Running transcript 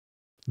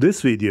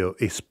This video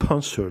is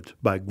sponsored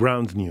by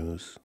Ground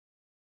News.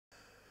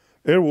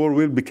 Air war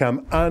will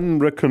become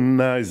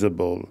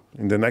unrecognizable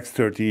in the next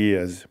 30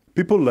 years.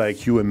 People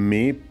like you and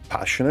me,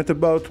 passionate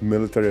about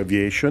military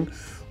aviation,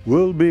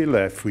 will be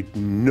left with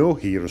no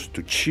heroes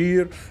to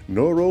cheer,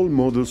 no role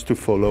models to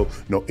follow,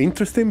 no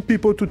interesting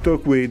people to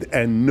talk with,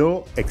 and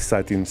no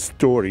exciting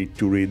story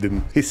to read in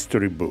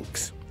history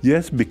books.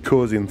 Yes,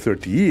 because in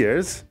 30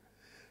 years,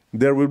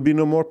 there will be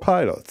no more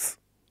pilots.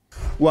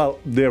 Well,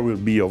 there will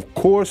be, of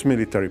course,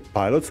 military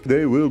pilots.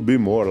 They will be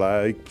more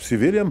like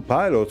civilian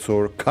pilots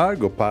or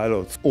cargo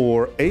pilots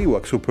or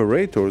AWACS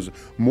operators,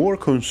 more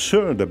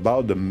concerned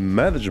about the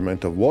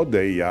management of what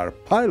they are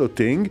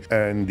piloting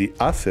and the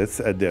assets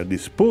at their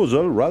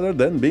disposal rather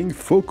than being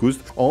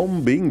focused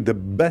on being the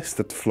best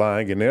at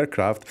flying an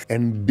aircraft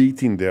and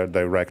beating their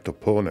direct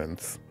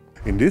opponents.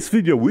 In this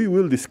video, we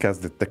will discuss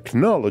the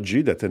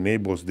technology that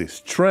enables this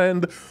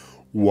trend,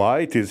 why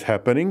it is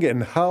happening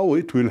and how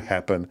it will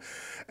happen.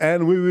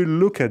 And we will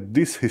look at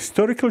this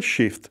historical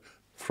shift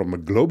from a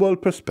global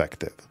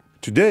perspective.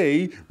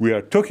 Today, we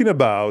are talking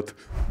about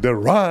the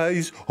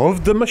rise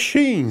of the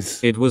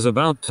machines. It was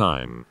about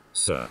time,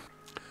 sir.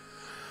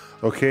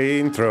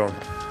 Okay, intro.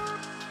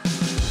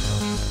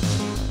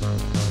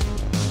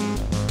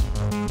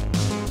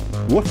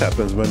 What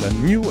happens when a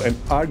new and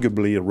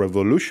arguably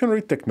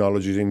revolutionary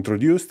technology is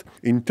introduced?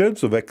 In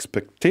terms of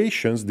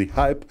expectations, the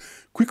hype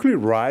quickly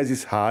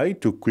rises high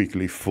to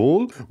quickly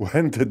fall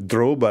when the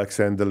drawbacks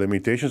and the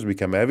limitations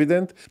become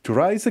evident, to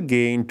rise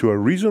again to a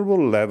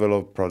reasonable level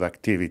of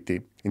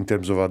productivity. In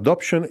terms of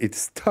adoption, it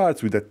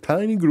starts with a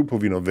tiny group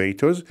of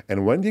innovators,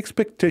 and when the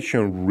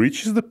expectation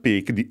reaches the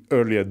peak, the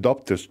early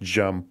adopters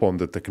jump on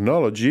the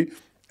technology,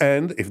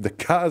 and if the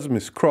chasm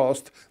is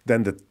crossed,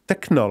 then the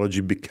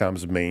technology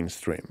becomes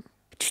mainstream.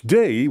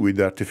 Today,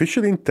 with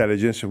artificial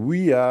intelligence,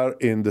 we are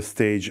in the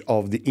stage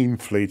of the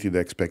inflated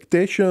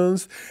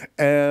expectations,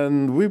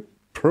 and we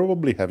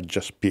probably have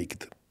just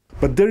peaked.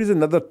 But there is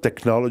another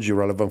technology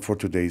relevant for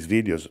today's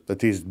videos,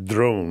 that is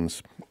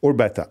drones. Or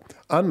better,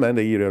 unmanned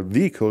aerial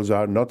vehicles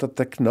are not a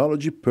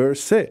technology per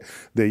se.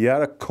 They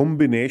are a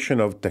combination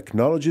of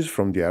technologies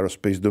from the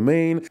aerospace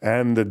domain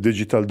and the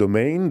digital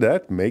domain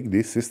that make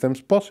these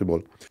systems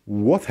possible.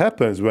 What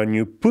happens when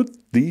you put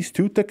these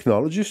two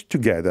technologies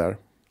together?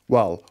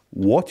 Well,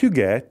 what you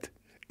get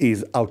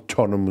is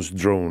autonomous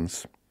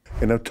drones.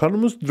 An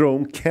autonomous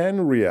drone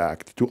can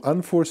react to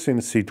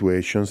unforeseen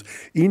situations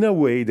in a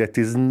way that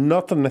is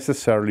not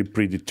necessarily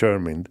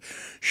predetermined,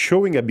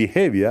 showing a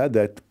behavior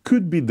that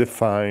could be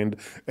defined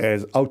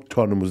as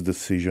autonomous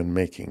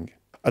decision-making.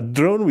 A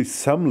drone with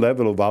some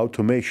level of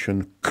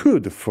automation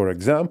could, for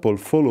example,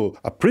 follow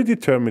a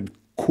predetermined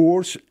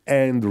course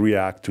and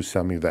react to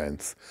some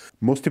events.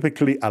 Most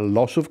typically, a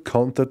loss of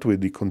contact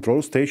with the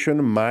control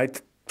station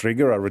might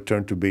trigger a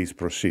return-to-base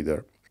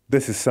procedure.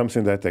 This is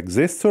something that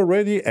exists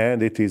already,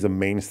 and it is a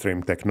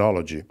mainstream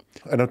technology.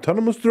 An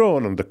autonomous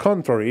drone, on the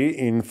contrary,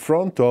 in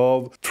front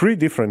of three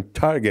different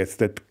targets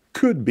that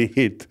could be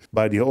hit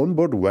by the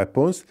onboard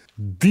weapons,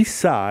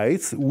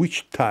 decides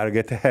which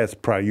target has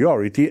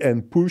priority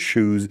and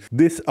pursues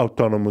this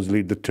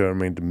autonomously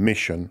determined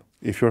mission.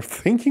 If you're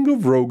thinking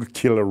of rogue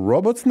killer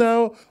robots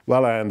now,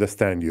 well, I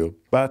understand you.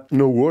 But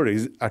no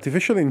worries,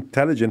 artificial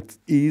intelligence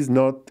is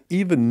not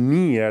even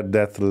near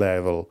that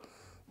level.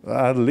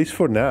 At least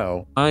for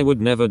now. I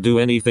would never do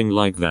anything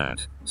like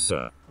that,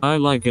 sir. I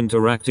like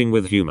interacting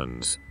with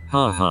humans.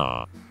 Ha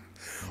ha.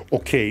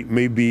 Okay,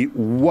 maybe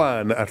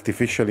one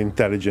artificial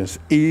intelligence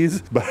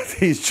is, but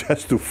it's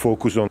just to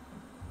focus on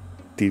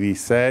TV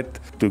set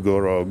to go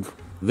rogue.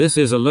 This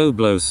is a low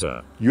blow,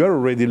 sir. You're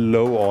already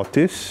low,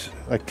 Otis.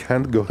 I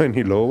can't go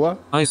any lower.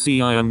 I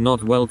see I am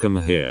not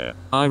welcome here.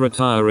 I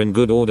retire in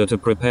good order to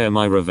prepare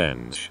my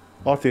revenge.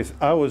 Otis,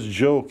 I was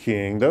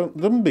joking.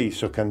 Don't be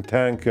so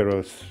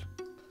cantankerous.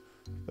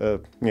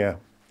 Yeah,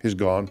 he's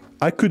gone.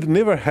 I could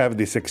never have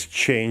this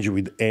exchange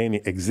with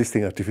any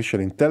existing artificial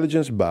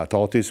intelligence but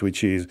Otis,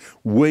 which is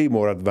way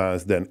more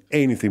advanced than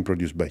anything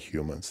produced by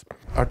humans.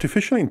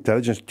 Artificial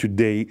intelligence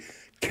today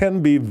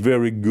can be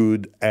very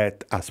good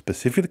at a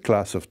specific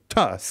class of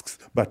tasks,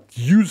 but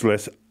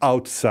useless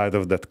outside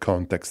of that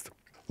context.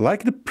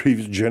 Like the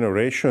previous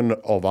generation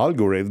of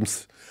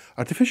algorithms,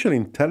 artificial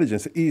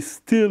intelligence is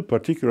still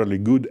particularly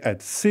good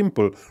at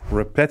simple,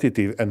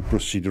 repetitive, and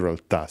procedural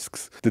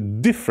tasks. The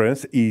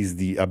difference is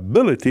the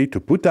ability to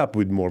put up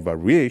with more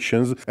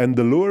variations and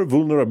the lower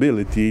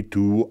vulnerability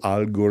to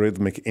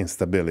algorithmic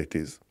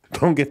instabilities.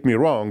 Don't get me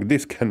wrong,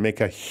 this can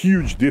make a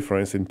huge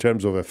difference in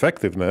terms of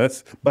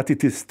effectiveness, but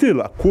it is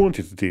still a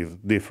quantitative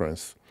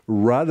difference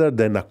rather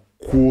than a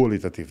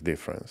qualitative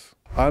difference.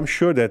 I'm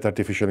sure that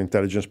artificial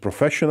intelligence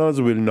professionals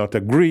will not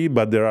agree,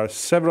 but there are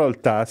several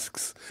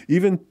tasks,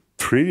 even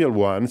trivial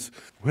ones,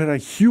 where a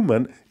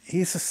human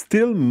is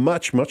still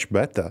much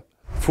better.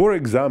 For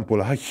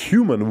example, a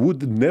human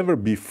would never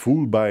be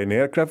fooled by an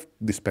aircraft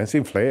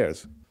dispensing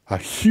flares. A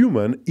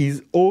human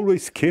is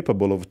always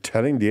capable of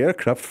telling the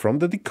aircraft from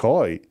the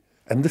decoy.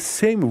 And the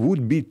same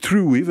would be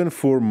true even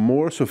for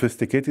more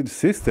sophisticated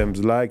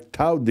systems like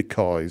tau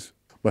decoys.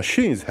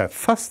 Machines have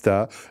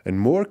faster and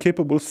more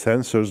capable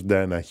sensors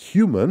than a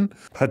human,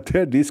 but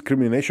their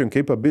discrimination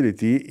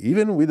capability,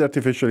 even with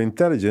artificial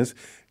intelligence,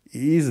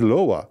 is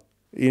lower.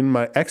 In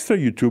my extra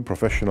YouTube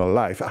professional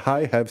life,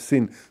 I have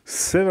seen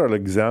several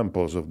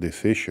examples of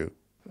this issue.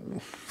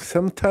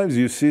 Sometimes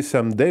you see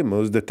some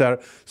demos that are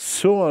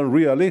so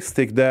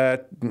unrealistic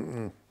that,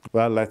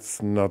 well,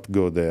 let's not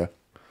go there.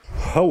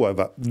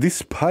 However,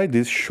 despite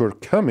these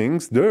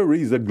shortcomings, there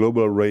is a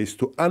global race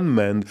to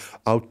unmanned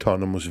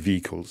autonomous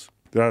vehicles.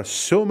 There are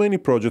so many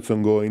projects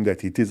ongoing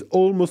that it is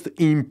almost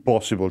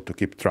impossible to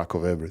keep track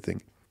of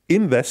everything.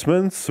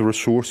 Investments,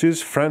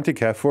 resources,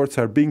 frantic efforts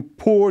are being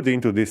poured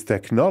into this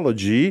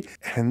technology,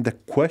 and the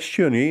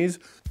question is,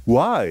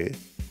 why?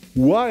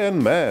 Why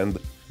unmanned?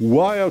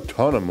 Why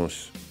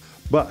autonomous?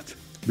 But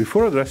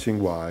before addressing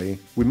why,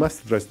 we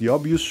must address the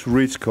obvious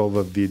risk of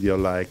a video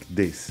like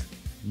this: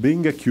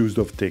 being accused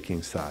of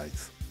taking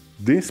sides.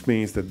 This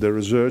means that the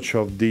research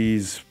of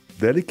these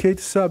delicate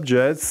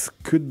subjects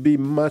could be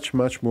much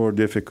more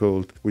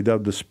difficult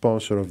without the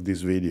sponsor of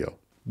this video,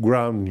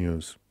 Ground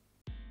News.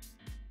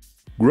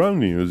 Ground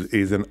News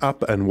is an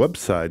app and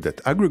website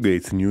that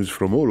aggregates news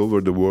from all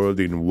over the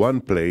world in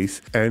one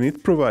place, and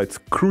it provides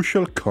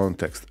crucial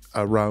context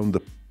around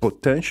the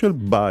potential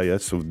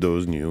bias of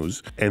those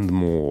news and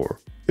more.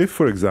 If,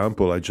 for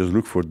example, I just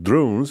look for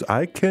drones,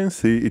 I can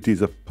see it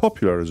is a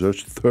popular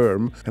research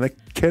term and I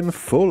can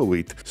follow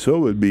it, so it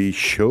will be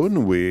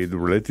shown with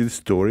related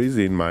stories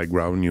in my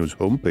Ground News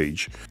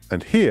homepage.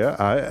 And here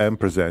I am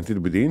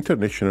presented with the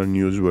international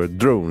news where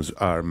drones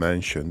are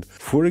mentioned.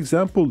 For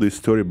example, this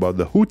story about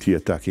the Houthi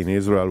attack in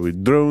Israel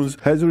with drones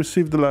has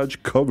received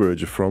large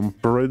coverage from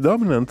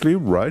predominantly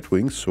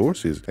right-wing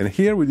sources. And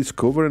here we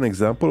discover an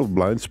example of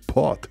blind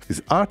spot.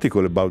 This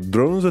article about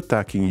drones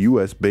attacking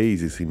US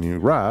bases in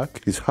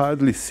Iraq is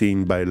hardly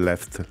seen by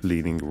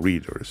left-leaning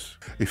readers.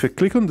 If I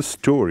click on the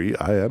story,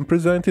 I am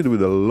presented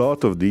with a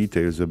lot of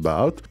details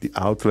about the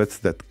outlets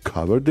that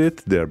covered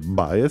it, their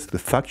bias, the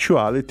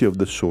factuality of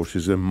the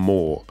sources, and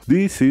more.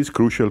 This is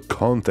crucial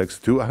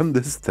context to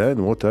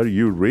understand what are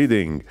you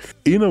reading.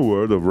 In a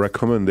world of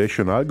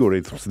recommendation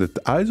algorithms that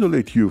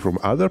isolate you from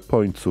other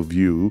points of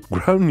view,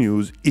 Ground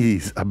News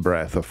is a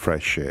breath of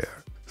fresh air.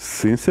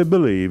 Since I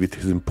believe it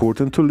is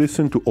important to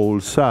listen to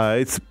all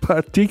sides,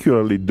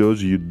 particularly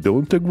those you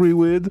don't agree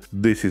with,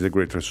 this is a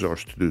great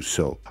resource to do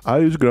so. I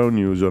use Ground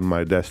News on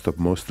my desktop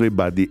mostly,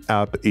 but the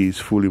app is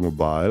fully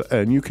mobile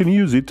and you can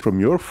use it from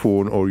your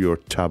phone or your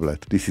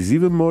tablet. This is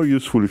even more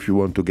useful if you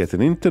want to get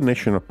an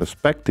international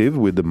perspective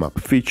with the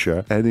map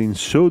feature, and in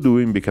so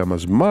doing become a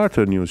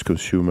smarter news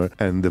consumer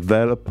and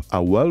develop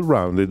a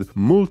well-rounded,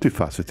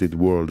 multifaceted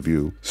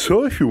worldview.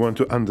 So if you want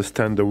to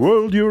understand the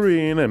world you're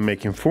in and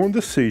make informed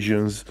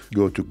decisions,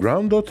 go to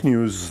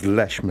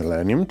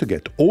ground.news/millennium to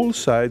get all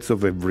sides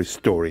of every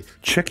story.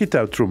 Check it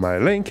out through my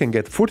link and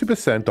get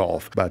 40%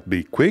 off, but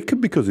be quick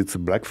because it's a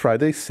Black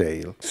Friday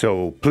sale.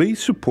 So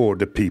please support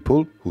the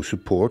people who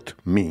support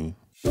me.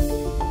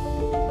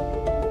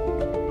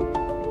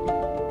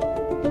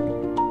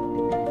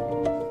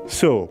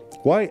 So,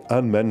 why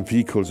unmanned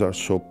vehicles are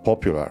so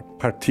popular,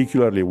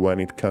 particularly when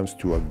it comes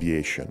to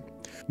aviation?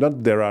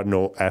 Not there are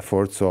no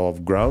efforts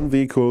of ground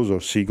vehicles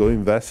or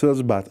seagoing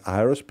vessels, but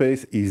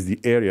aerospace is the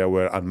area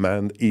where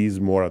unmanned is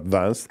more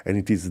advanced and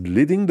it is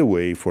leading the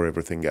way for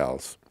everything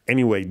else.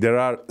 Anyway, there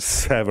are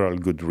several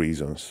good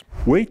reasons.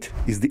 Weight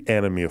is the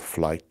enemy of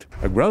flight.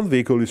 A ground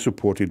vehicle is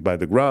supported by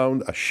the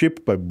ground, a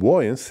ship by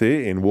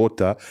buoyancy in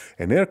water,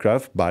 an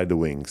aircraft by the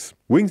wings.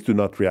 Wings do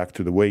not react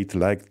to the weight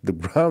like the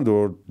ground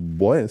or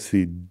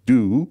buoyancy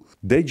do,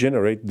 they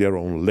generate their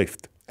own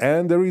lift.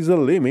 And there is a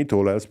limit,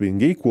 all else being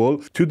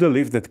equal, to the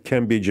lift that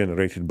can be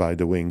generated by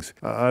the wings.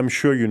 I'm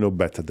sure you know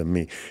better than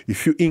me.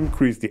 If you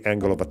increase the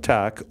angle of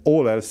attack,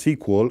 all else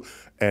equal,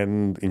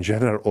 and in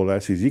general all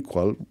else is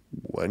equal,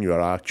 when you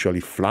are actually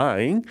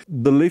flying,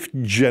 the lift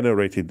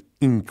generated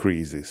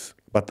increases.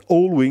 But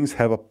all wings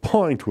have a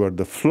point where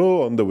the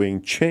flow on the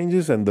wing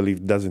changes and the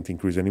lift doesn't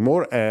increase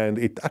anymore, and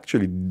it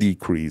actually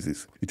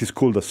decreases. It is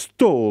called a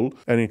stall,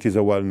 and it is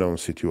a well-known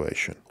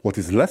situation. What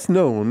is less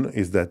known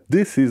is that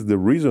this is the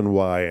reason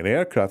why an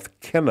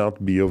aircraft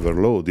cannot be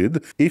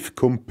overloaded if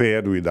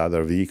compared with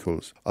other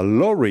vehicles. A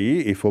lorry,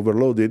 if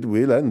overloaded,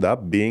 will end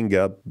up being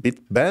a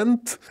bit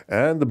bent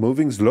and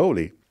moving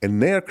slowly.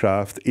 An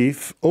aircraft,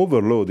 if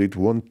overloaded,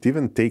 won't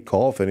even take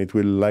off and it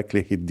will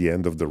likely hit the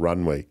end of the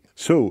runway.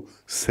 So,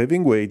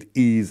 saving weight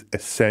is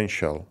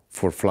essential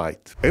for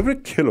flight. Every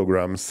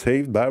kilogram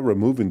saved by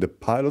removing the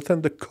pilot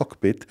and the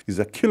cockpit is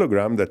a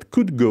kilogram that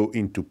could go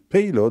into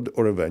payload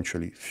or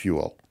eventually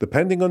fuel.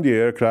 Depending on the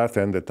aircraft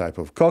and the type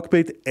of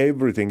cockpit,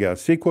 everything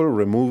else equal,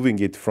 removing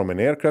it from an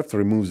aircraft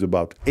removes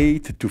about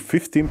 8 to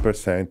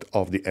 15%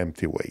 of the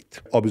empty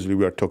weight. Obviously,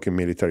 we are talking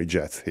military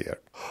jets here.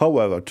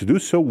 However, to do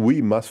so,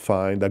 we must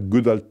find a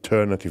good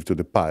alternative to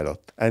the pilot.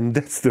 And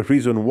that's the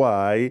reason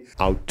why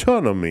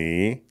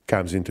autonomy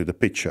comes into the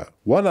picture.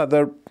 One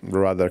other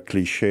rather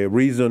cliché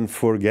reason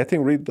for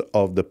getting rid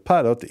of the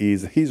pilot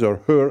is his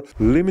or her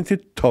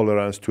limited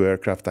tolerance to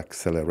aircraft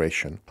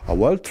acceleration. A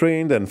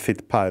well-trained and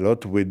fit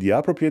pilot with the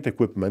appropriate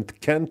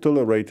equipment can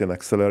tolerate an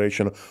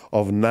acceleration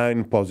of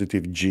 9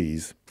 positive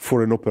Gs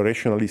for an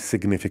operationally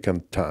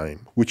significant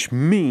time, which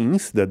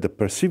means that the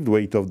perceived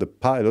weight of the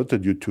pilot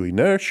due to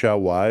inertia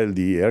while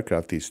the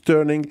aircraft is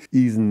turning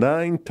is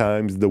 9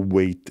 times the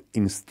weight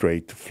in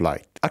straight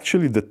flight.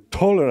 Actually, the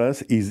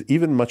tolerance is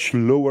even much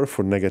lower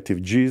for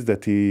negative Gs,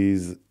 that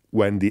is,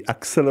 when the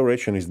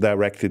acceleration is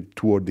directed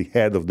toward the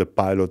head of the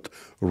pilot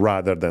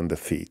rather than the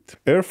feet.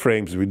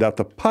 Airframes without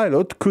a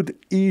pilot could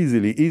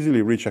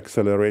easily reach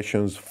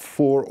accelerations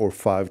 4 or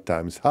 5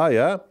 times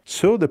higher,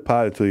 so the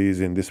pilot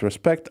is in this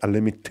respect a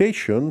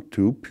limitation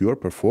to pure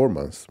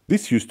performance.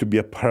 This used to be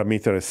a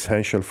parameter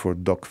essential for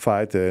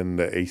dogfight and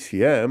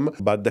ACM,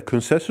 but the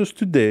consensus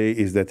today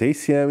is that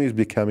ACM is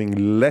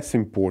becoming less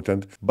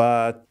important,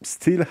 but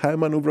still high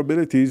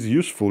maneuverability is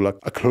useful.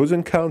 A close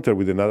encounter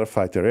with another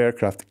fighter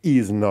aircraft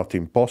is not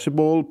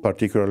impossible,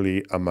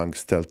 particularly among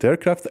stealth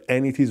aircraft,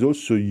 and it is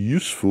also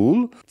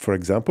useful, for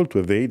example, to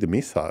evade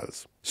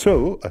missiles.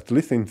 So, at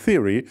least in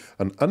theory,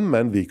 an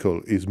unmanned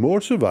vehicle is more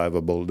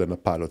survivable than a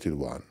piloted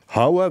one.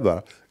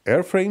 However,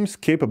 airframes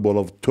capable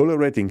of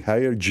tolerating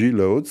higher G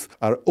loads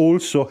are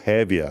also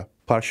heavier,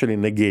 partially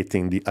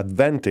negating the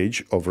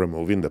advantage of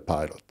removing the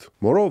pilot.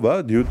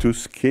 Moreover, due to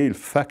scale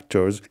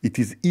factors, it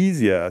is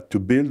easier to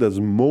build a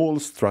small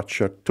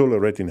structure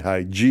tolerating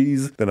high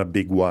Gs than a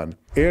big one.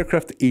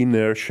 Aircraft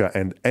inertia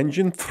and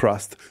engine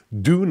thrust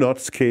do not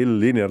scale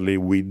linearly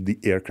with the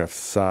aircraft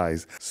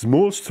size.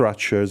 Small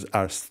structures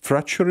are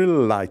structurally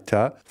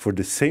lighter for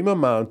the same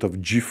amount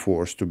of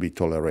G-force to be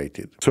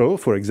tolerated. So,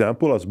 for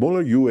example, a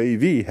smaller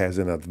UAV has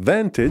an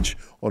advantage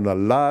on a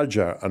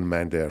larger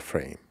unmanned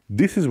airframe.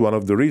 This is one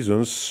of the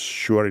reasons,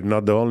 sure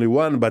not the only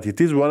one, but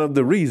it is one of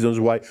the reasons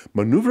why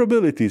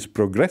maneuverability is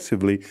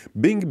progressively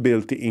being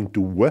built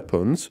into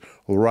weapons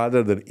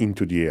rather than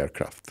into the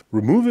aircraft.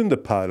 Removing the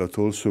pilot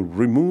also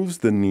removes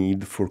the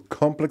need for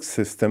complex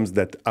systems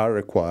that are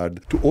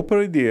required to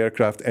operate the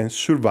aircraft and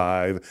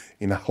survive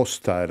in a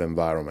hostile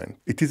environment.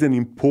 It is an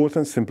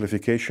important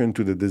simplification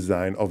to the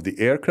design of the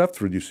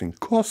aircraft, reducing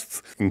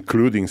costs,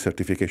 including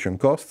certification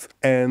costs,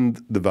 and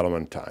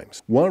development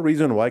times. One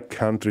reason why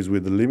countries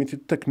with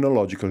limited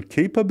technological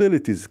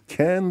capabilities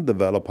can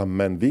develop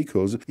unmanned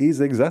vehicles is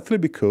exactly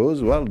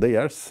because, well, they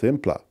are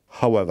simpler.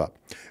 However,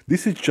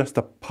 this is just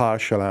a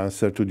partial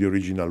answer to the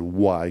original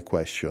why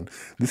question.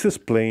 This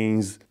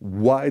explains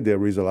why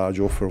there is a large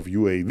offer of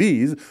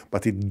UAVs,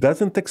 but it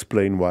doesn't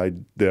explain why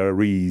there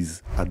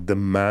is a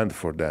demand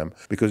for them,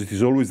 because it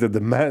is always the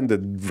demand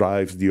that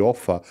drives the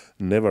offer,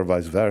 never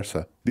vice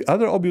versa. The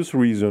other obvious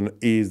reason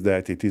is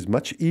that it is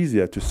much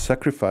easier to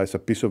sacrifice a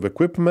piece of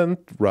equipment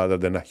rather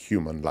than a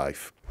human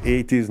life.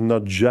 It is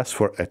not just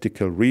for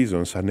ethical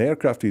reasons. An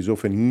aircraft is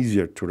often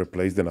easier to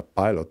replace than a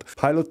pilot.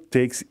 Pilot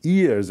takes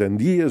years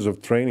and years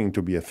of training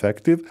to be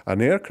effective.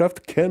 An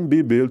aircraft can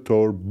be built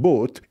or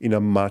bought in a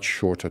much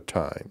shorter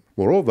time.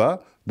 Moreover,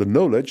 the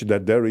knowledge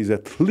that there is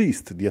at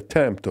least the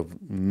attempt of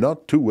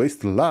not to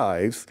waste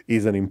lives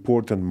is an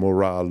important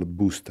morale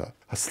booster.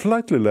 A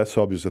slightly less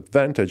obvious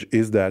advantage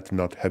is that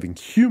not having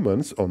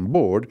humans on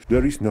board,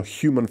 there is no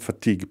human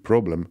fatigue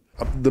problem.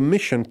 The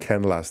mission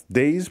can last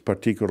days,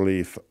 particularly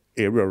if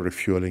aerial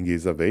refueling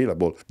is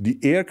available. The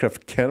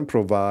aircraft can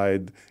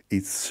provide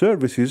its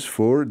services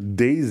for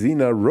days in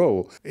a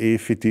row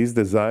if it is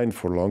designed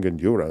for long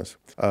endurance.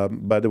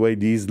 By the way,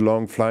 these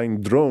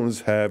long-flying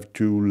drones have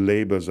two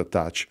labels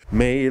attached,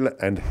 male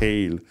and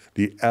hail.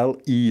 The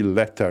LE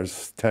letters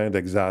stand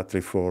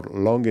exactly for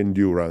long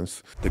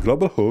endurance. The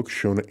Global Hawk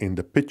shown in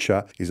the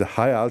picture is a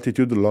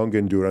high-altitude,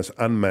 long-endurance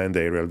unmanned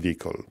aerial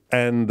vehicle.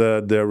 And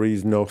there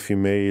is no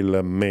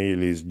female,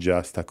 male is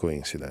just a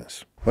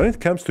coincidence. When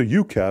it comes to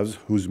UCAVs,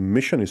 whose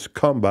mission is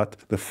combat,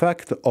 the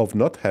fact of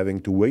not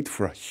having to wait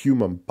for a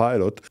human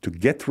pilot to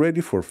get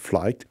ready for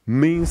flight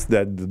means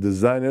that the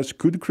designers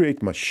could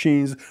create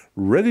machines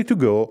ready to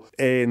go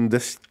in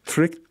the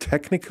strict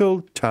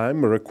technical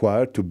time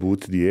required to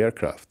boot the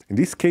aircraft. In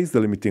this case, the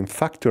limiting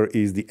factor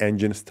is the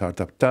engine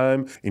startup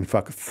time. In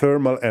fact,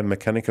 thermal and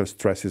mechanical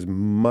stresses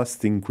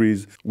must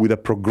increase with a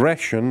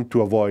progression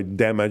to avoid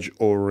damage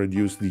or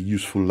reduce the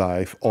useful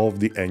life of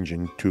the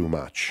engine too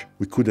much.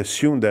 We could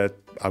assume that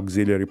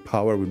auxiliary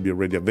power will be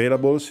already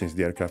available since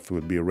the aircraft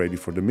will be ready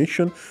for the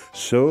mission,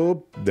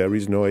 so there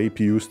is no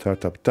APU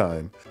startup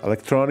time.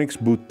 Electronics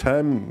boot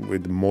time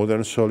with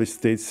modern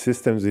solid-state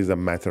systems is a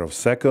matter of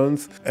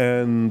seconds,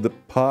 and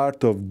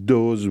part of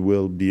those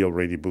will be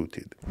already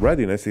booted.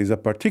 Readiness is a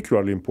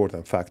particularly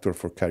important factor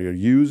for carrier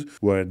use,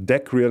 where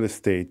deck real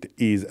estate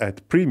is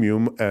at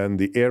premium and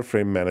the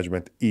airframe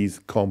management is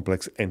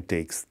complex and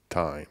takes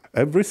time.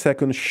 Every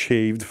second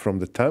shaved from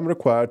the time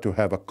required to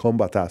have a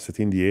combat asset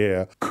in the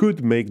air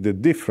could make the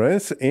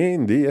difference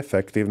in the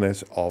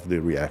effectiveness of the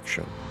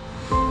reaction.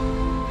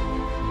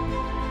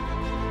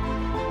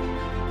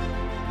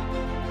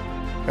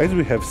 As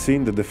we have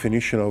seen, the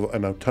definition of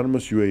an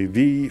autonomous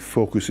UAV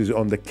focuses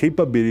on the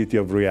capability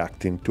of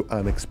reacting to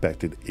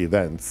unexpected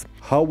events.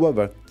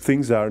 However,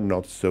 things are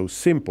not so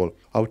simple.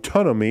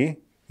 Autonomy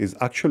is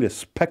actually a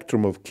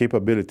spectrum of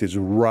capabilities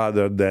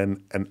rather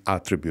than an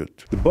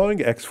attribute. The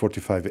Boeing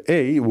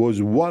X-45A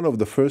was one of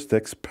the first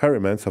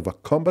experiments of a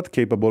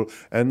combat-capable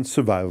and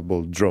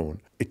survivable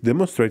drone. It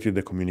demonstrated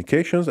the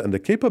communications and the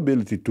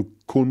capability to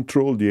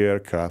control the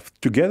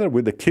aircraft, together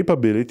with the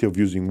capability of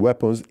using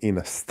weapons in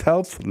a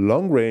stealth,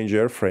 long-range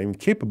airframe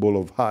capable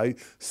of high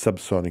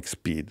subsonic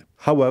speed.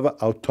 However,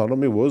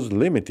 autonomy was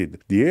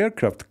limited. The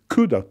aircraft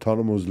could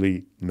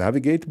autonomously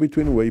navigate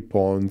between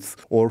waypoints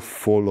or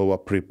follow a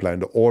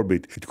pre-planned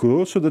orbit. It could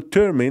also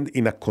determine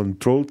in a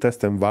controlled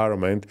test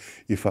environment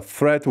if a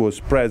threat was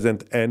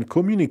present and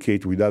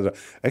communicate with other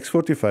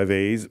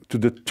X-45As to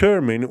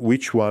determine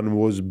which one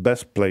was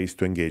best placed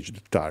to engage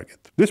the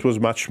target. This was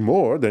much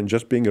more than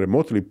just being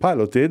remotely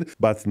piloted,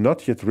 but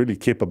not yet really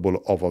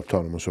capable of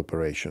autonomous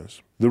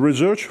operations. The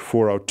research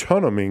for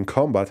autonomy in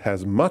combat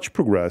has much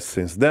progressed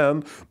since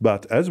then,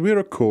 but as we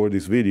record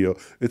this video,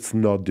 it's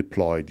not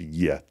deployed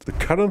yet. The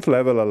current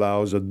level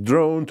allows a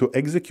drone to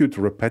execute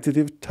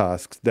repetitive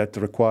tasks that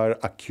require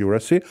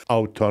accuracy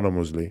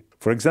autonomously.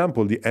 For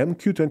example, the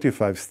MQ-25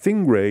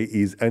 Stingray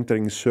is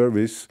entering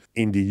service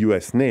in the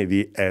US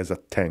Navy as a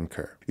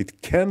tanker.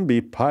 It can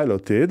be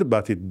piloted,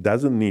 but it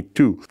doesn't need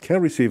to. It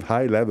can receive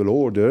high-level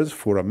orders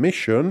for a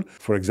mission,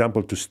 for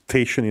example, to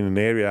station in an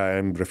area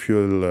and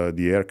refuel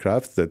the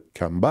aircraft that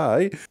come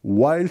by,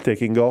 while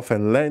taking off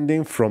and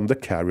landing from the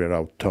carrier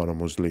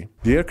autonomously.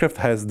 The aircraft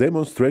has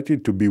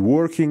demonstrated to be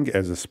working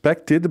as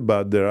expected,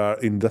 but there are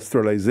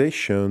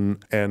industrialization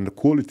and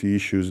quality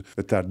issues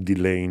that are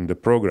delaying the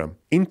program.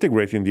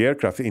 Integrating the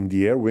aircraft in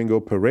the air-wing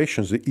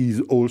operations is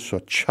also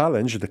a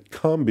challenge that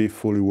can't be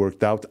fully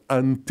worked out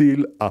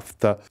until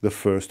after the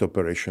first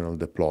operational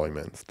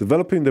deployment.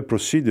 Developing the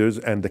procedures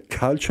and the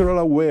cultural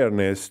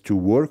awareness to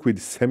work with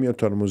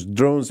semi-autonomous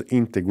drones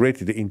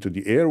integrated into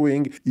the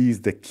air-wing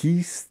is the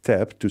key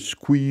step to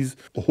squeeze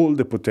all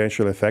the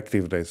potential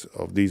effectiveness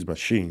of these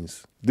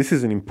machines. This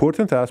is an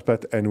important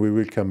aspect, and we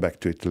will come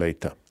back to it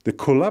later. The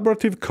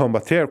collaborative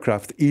combat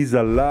aircraft is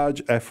a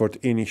large effort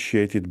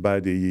initiated by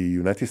the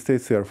United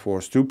States Air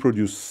Force to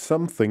produce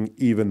something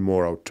even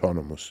more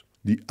autonomous.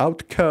 The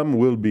outcome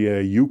will be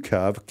a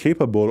UCAV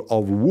capable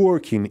of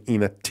working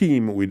in a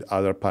team with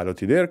other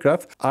piloted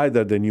aircraft,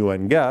 either the new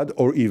NGAD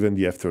or even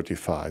the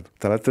F-35.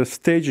 At a later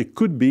stage, it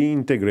could be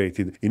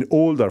integrated in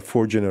all our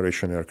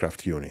fourth-generation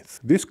aircraft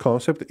units. This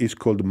concept is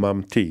called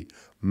MAMT,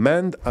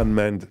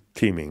 Manned-Unmanned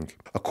Teaming.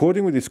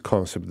 According to this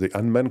concept, the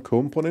unmanned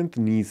component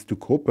needs to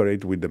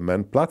cooperate with the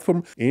manned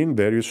platform in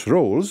various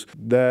roles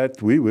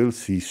that we will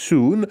see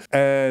soon,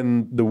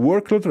 and the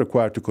workload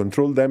required to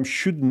control them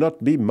should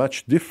not be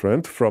much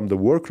different from the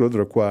workload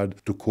required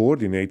to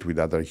coordinate with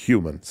other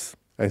humans.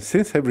 And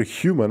since every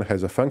human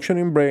has a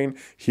functioning brain,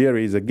 here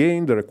is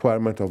again the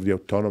requirement of the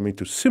autonomy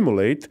to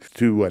simulate,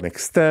 to an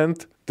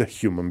extent, the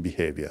human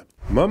behavior.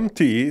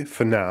 MAMT,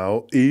 for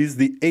now, is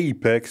the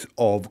apex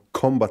of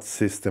combat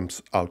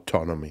systems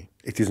autonomy.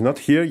 It is not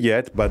here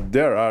yet, but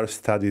there are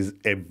studies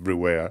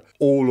everywhere,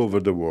 all over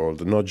the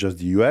world, not just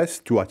the US,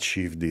 to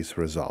achieve this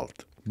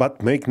result.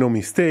 But make no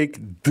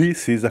mistake,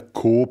 this is a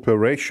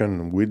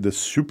cooperation with the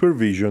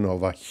supervision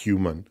of a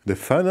human. The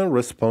final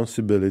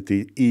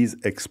responsibility is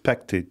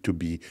expected to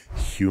be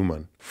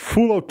human.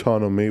 Full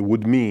autonomy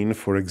would mean,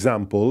 for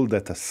example,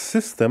 that a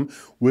system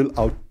will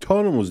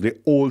autonomously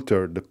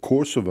alter the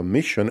course of a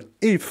mission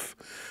if,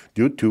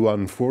 due to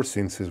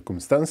unforeseen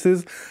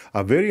circumstances,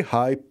 a very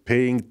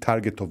high-paying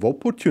target of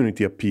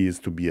opportunity appears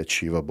to be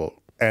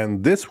achievable.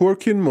 And this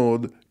working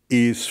mode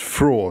is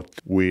fraught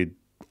with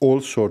all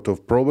sorts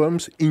of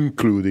problems,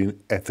 including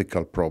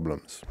ethical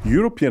problems.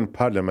 European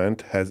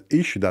Parliament has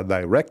issued a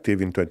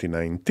directive in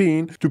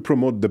 2019 to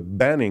promote the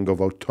banning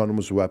of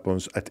autonomous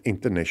weapons at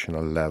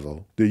international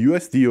level. The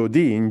US DoD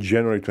in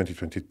January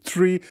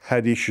 2023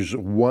 had issued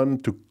one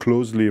to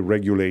closely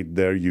regulate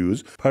their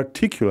use,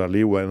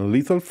 particularly when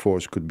lethal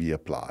force could be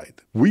applied.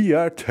 We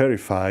are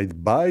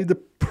terrified by the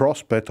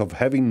prospect of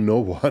having no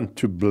one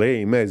to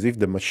blame, as if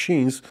the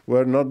machines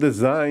were not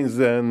designed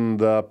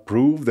and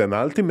approved and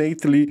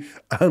ultimately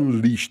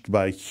unleashed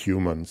by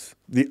humans.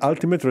 The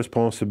ultimate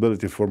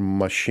responsibility for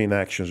machine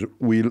actions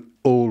will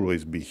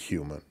always be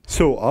human.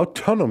 So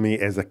autonomy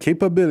as a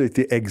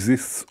capability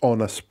exists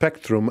on a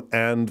spectrum,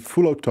 and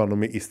full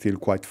autonomy is still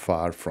quite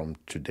far from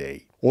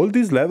today. All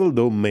these levels,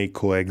 though, may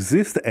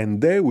coexist,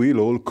 and they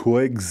will all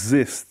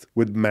coexist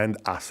with manned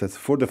assets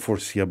for the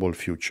foreseeable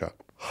future.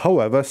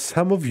 However,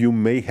 some of you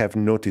may have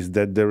noticed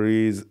that there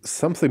is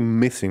something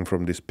missing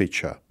from this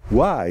picture.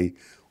 Why?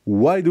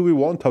 Why do we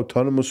want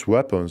autonomous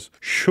weapons?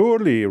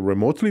 Surely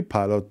remotely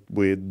pilot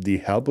with the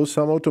help of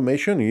some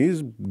automation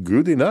is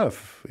good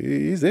enough,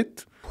 is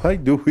it? Why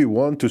do we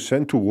want to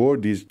send to war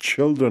these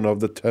children of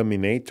the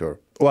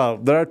Terminator? Well,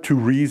 there are two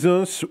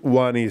reasons.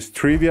 One is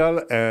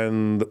trivial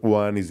and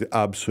one is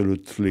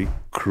absolutely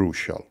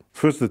crucial.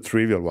 First, the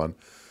trivial one.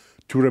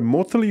 To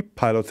remotely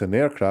pilot an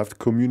aircraft,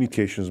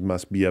 communications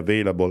must be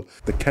available.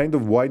 The kind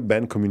of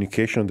wideband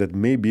communication that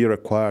may be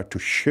required to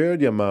share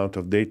the amount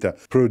of data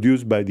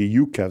produced by the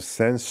UCAV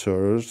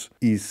sensors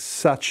is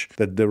such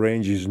that the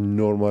range is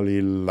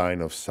normally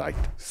line of sight.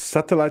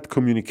 Satellite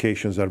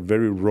communications are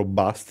very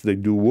robust, they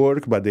do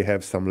work, but they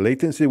have some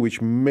latency which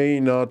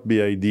may not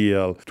be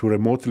ideal to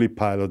remotely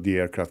pilot the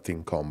aircraft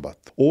in combat.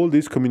 All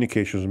these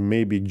communications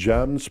may be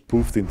jammed,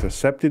 spoofed,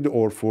 intercepted,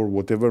 or for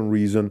whatever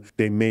reason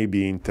they may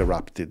be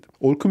interrupted.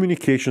 All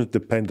communications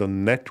depend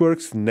on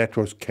networks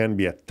can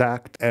be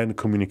attacked, and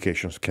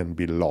communications can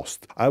be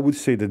lost. I would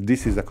say that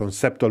this is a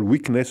conceptual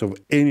weakness of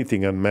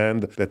anything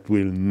unmanned that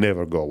will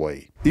never go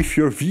away. If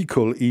your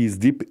vehicle is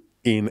deep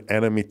in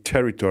enemy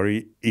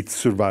territory, its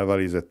survival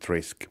is at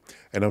risk.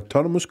 An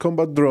autonomous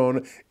combat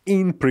drone,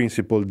 in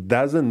principle,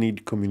 doesn't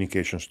need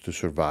communications to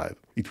survive.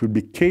 It will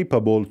be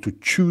capable to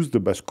choose the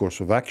best course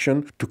of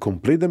action to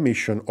complete the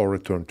mission or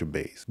return to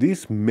base.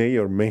 This may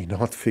or may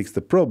not fix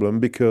the problem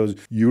because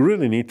you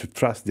really need to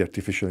trust the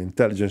artificial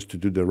intelligence to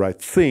do the right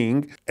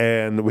thing,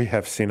 and we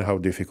have seen how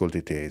difficult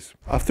it is.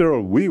 After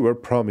all, we were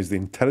promised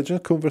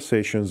intelligent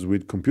conversations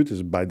with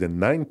computers by the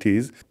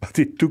 90s, but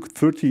it took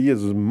 30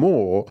 years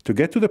more to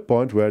get to the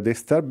point where they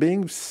start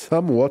being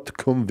somewhat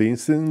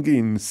convincing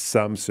in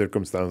some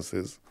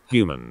circumstances.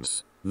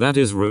 Humans. That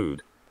is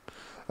rude.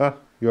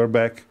 You're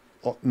back.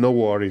 Oh, no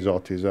worries,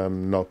 Otis.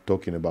 I'm not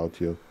talking about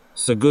you.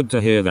 So good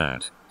to hear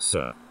that,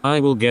 sir. I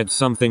will get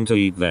something to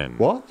eat then.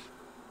 What?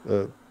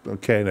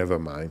 Okay, never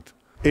mind.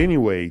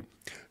 Anyway,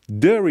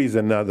 there is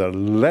another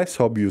less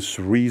obvious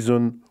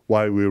reason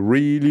why we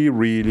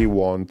really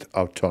want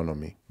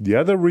autonomy. The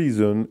other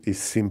reason is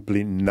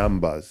simply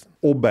numbers,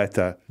 or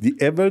better, the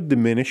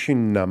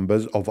ever-diminishing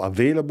numbers of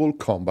available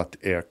combat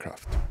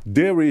aircraft.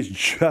 There is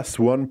just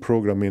one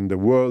program in the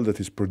world that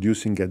is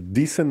producing a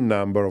decent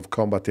number of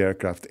combat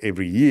aircraft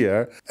every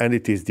year, and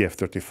it is the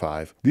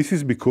F-35. This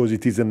is because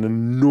it is an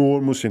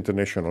enormous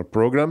international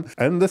program,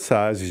 and the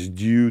size is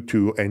due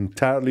to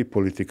entirely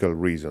political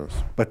reasons.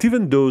 But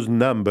even those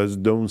numbers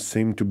don't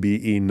seem to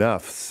be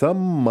enough. Some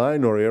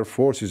minor air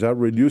forces are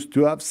reduced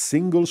to have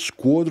single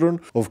squadron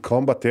of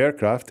combat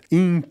aircraft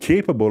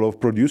incapable of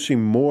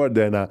producing more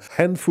than a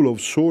handful of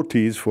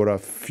sorties for a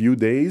few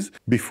days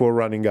before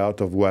running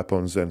out of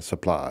weapons and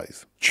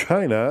supplies.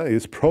 China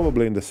is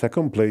probably in the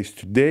second place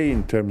today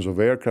in terms of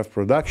aircraft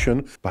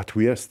production, but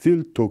we are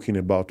still talking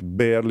about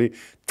barely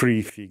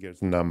three-figure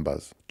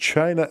numbers.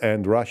 China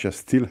and Russia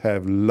still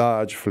have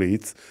large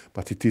fleets,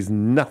 but it is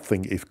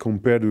nothing if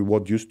compared with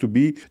what used to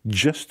be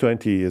just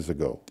 20 years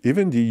ago.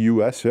 Even the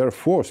US Air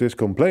Force is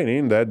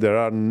complaining that there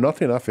are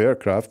not enough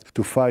aircraft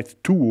to fight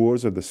two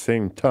wars at the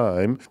same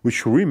time,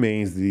 which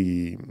remains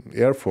the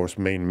Air Force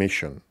main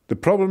mission. The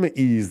problem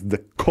is the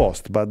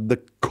cost, but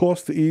the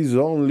cost is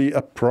only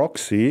a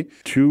proxy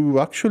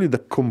to actually the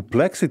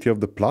complexity of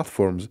the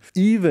platforms.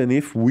 Even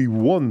if we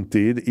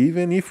wanted,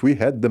 even if we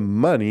had the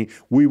money,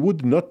 we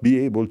would not be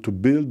able to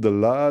build the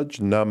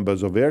large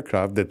numbers of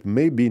aircraft that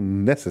may be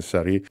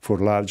necessary for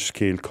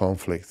large-scale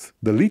conflicts.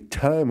 The lead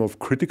time of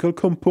critical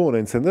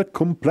components and the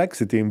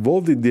complexity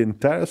involved in the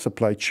entire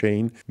supply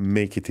chain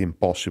make it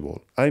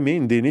impossible. I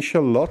mean, the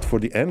initial lot for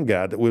the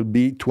NGAD will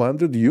be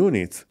 200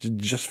 units.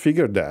 Just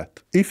figure that.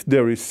 If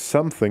there is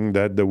something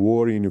that the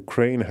war in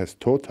Ukraine has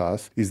taught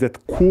us, is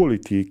that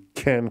quality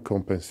can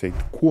compensate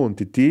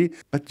quantity,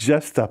 but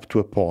just up to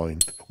a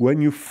point.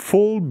 When you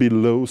fall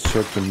below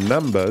certain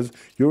numbers,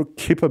 your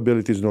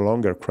capability is no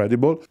longer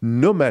credible.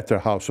 No matter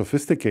how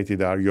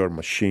sophisticated are your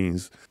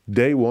machines,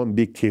 they won't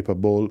be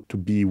capable to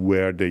be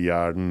where they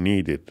are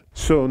needed.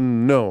 So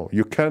no,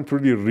 you can't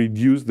really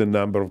reduce the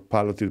number of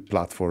piloted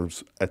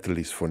platforms, at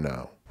least for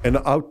now. An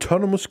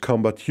autonomous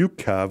combat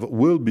UCAV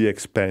will be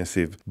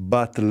expensive,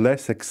 but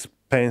less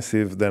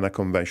expensive than a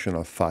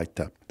conventional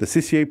fighter. The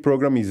CCA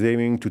program is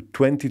aiming to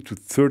 $20 to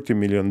 $30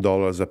 million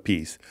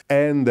apiece,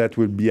 and that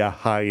will be a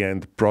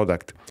high-end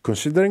product.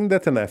 Considering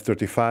that an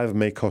F-35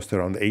 may cost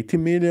around $80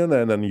 million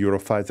and an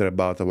Eurofighter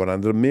about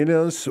 $100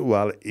 million,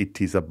 well, it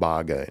is a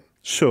bargain.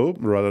 So,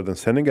 rather than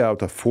sending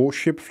out a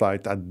 4-ship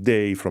flight a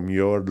day from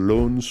your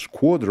lone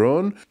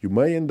squadron, you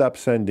may end up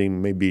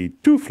sending maybe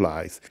 2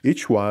 flights,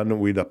 each one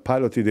with a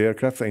piloted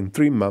aircraft and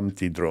 3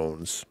 empty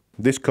drones.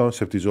 This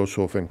concept is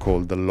also often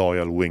called the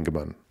loyal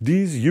wingman.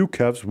 These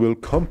UCAVs will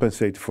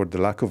compensate for the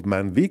lack of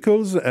manned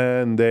vehicles,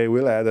 and they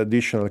will add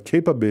additional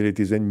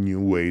capabilities and new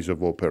ways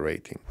of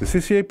operating. The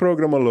CCA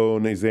program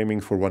alone is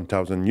aiming for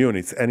 1,000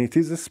 units, and it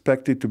is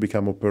expected to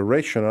become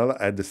operational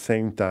at the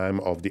same time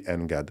of the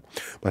NGAD.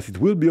 But it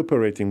will be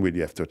operating with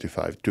the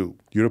F-35 too.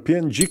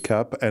 European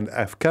GCAP and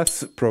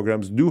FCAS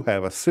programs do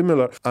have a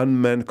similar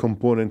unmanned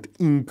component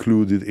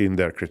included in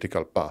their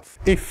critical path.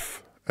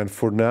 If, and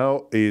for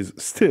now is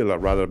still a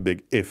rather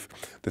big if,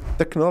 the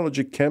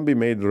technology can be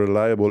made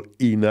reliable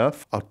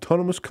enough,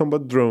 autonomous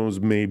combat drones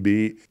may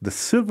be the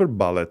silver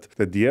bullet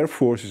that the air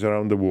forces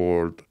around the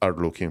world are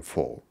looking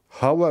for.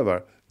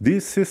 However,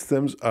 these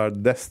systems are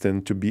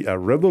destined to be a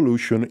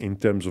revolution in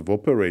terms of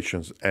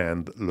operations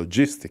and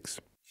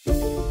logistics.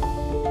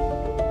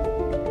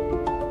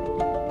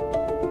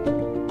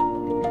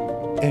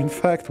 In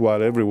fact,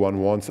 while everyone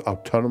wants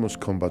autonomous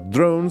combat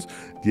drones,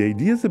 the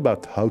ideas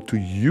about how to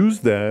use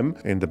them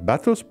in the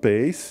battle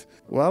space,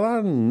 well,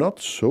 are not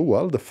so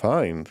well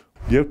defined.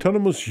 The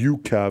autonomous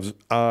UCAVs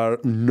are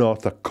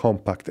not a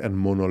compact and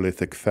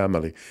monolithic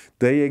family.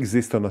 They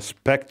exist on a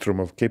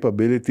spectrum of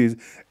capabilities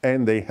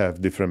and they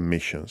have different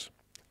missions.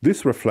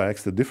 This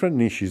reflects the different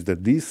niches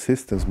that these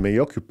systems may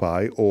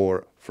occupy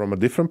or, from a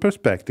different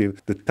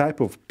perspective, the type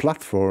of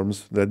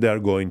platforms that they are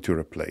going to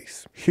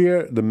replace.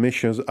 Here, the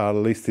missions are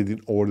listed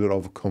in order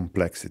of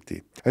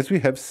complexity. As we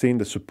have seen,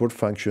 the support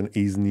function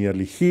is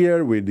nearly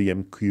here with the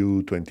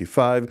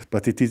MQ-25,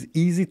 but it is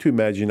easy to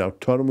imagine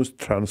autonomous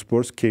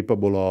transports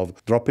capable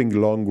of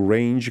dropping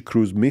long-range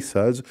cruise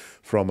missiles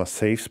from a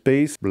safe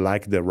space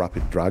like the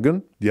Rapid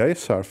Dragon. The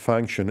ISR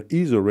function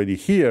is already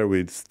here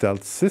with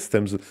stealth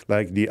systems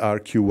like the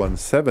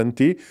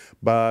RQ-170,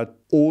 but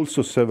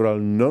also several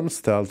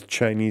non-stealth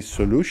Chinese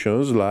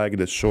solutions like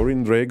the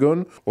Soaring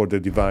Dragon or the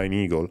Divine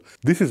Eagle.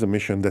 This is a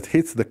mission that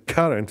hits the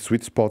current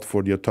sweet spot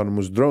for the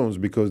autonomous drones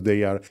because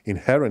they are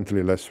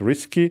inherently less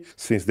risky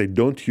since they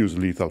don't use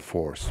lethal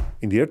force.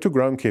 In the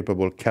air-to-ground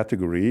capable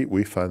category,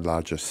 we find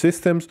larger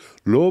systems,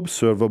 low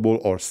observable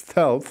or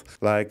stealth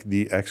like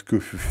the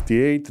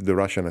XQ-58, the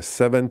Russian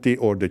S-70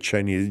 or the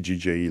Chinese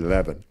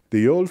GJ-11.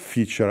 They all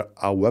feature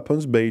a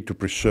weapons bay to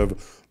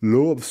preserve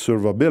low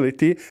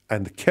observability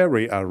and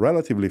carry a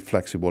relatively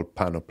flexible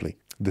panoply.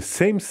 The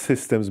same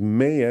systems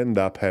may end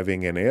up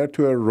having an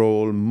air-to-air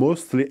role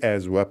mostly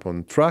as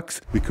weapon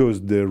trucks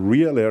because the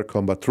real air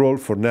combat role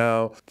for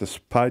now,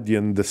 despite the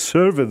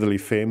undeservedly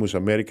famous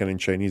American and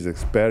Chinese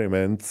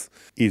experiments,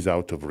 is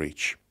out of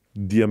reach.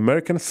 The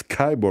American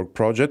Skyborg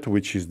project,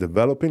 which is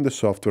developing the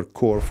software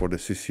core for the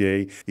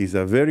CCA, is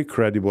a very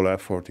credible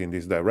effort in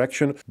this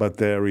direction, but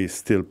there is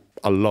still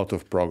a lot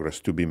of progress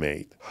to be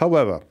made.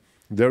 However,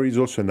 there is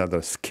also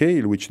another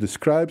scale which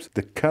describes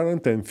the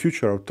current and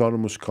future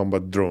autonomous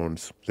combat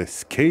drones, the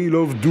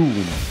scale of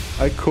doom.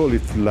 I call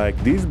it like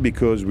this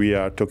because we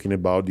are talking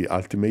about the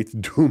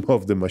ultimate doom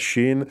of the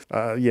machine.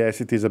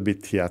 Yes, it is a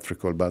bit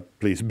theatrical, but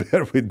please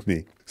bear with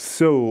me.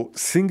 So,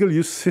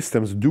 single-use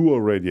systems do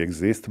already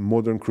exist.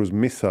 Modern cruise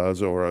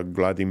missiles or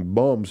gliding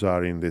bombs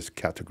are in this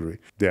category.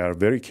 They are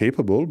very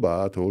capable,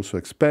 but also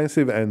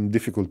expensive and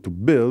difficult to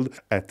build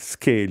at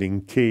scale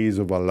in case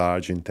of a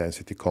large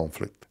intensity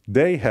conflict.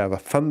 They have a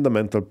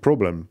fundamental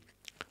problem.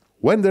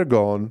 When they're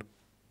gone,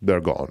 they're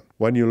gone.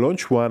 When you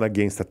launch one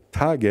against a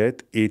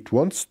target, it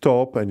won't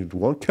stop and it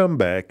won't come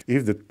back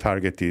if the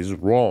target is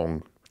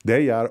wrong.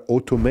 They are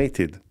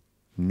automated,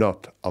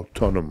 not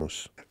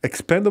autonomous.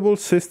 Expendable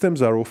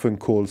systems are often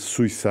called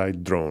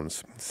suicide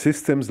drones.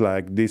 Systems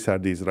like these are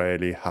the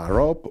Israeli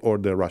Harop or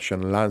the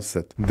Russian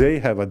Lancet. They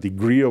have a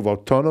degree of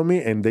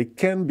autonomy and they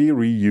can be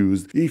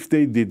reused if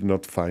they did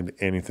not find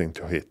anything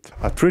to hit.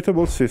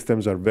 Attritable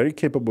systems are very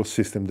capable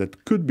systems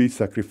that could be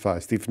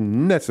sacrificed if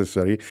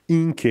necessary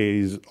in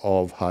case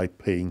of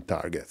high-paying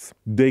targets.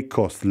 They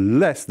cost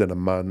less than a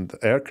manned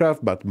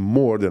aircraft but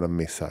more than a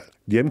missile.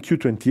 The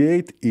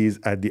MQ-28 is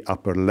at the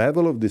upper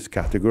level of this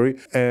category,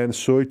 and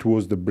so it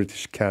was the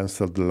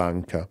British-cancelled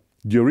Lanka.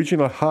 The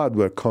original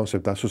hardware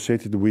concept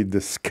associated with the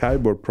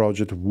Skyborg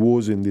project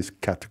was in this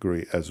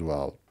category as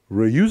well.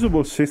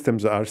 Reusable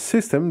systems are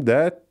systems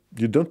that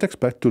you don't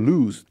expect to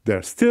lose.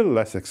 They're still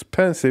less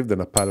expensive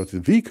than a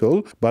piloted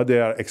vehicle, but they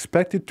are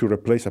expected to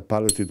replace a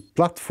piloted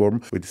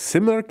platform with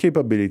similar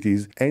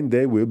capabilities, and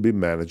they will be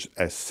managed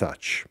as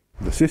such.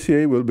 The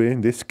CCA will be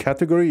in this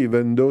category,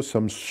 even though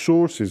some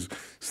sources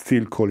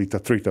still call it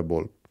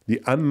attritable.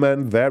 The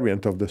unmanned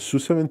variant of the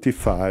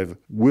Su-75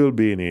 will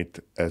be in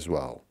it as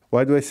well.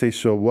 Why do I say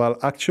so? Well,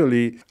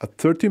 actually, at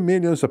 30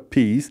 millions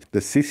apiece, the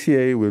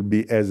CCA will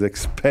be as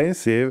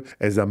expensive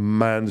as a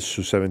manned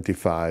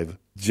Su-75.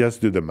 Just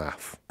do the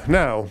math.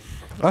 Now,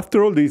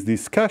 after all these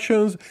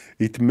discussions,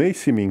 it may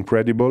seem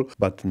incredible,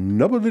 but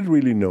nobody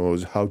really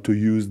knows how to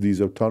use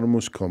these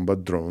autonomous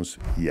combat drones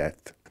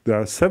yet. There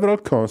are several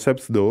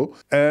concepts though,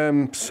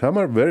 and some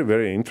are very,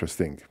 very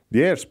interesting.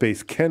 The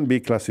airspace can be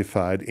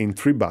classified in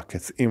three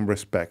buckets in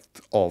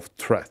respect of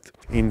threat.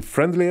 In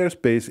friendly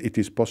airspace, it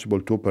is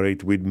possible to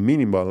operate with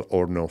minimal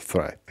or no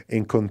threat.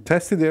 In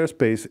contested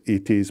airspace,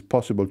 it is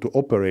possible to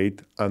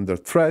operate under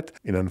threat.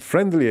 In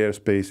unfriendly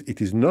airspace, it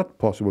is not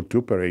possible to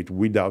operate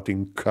without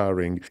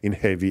incurring in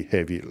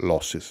heavy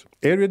losses.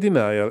 Area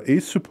denial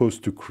is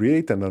supposed to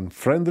create an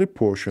unfriendly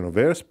portion of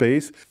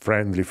airspace,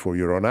 friendly for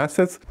your own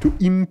assets, to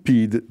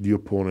impede the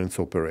opponent's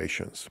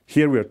operations.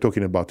 Here we are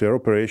talking about air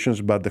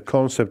operations, but the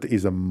concept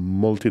is a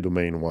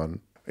multi-domain one.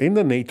 In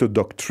the NATO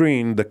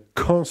doctrine, the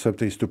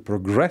concept is to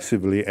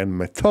progressively and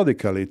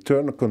methodically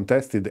turn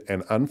contested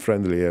and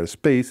unfriendly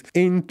airspace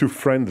into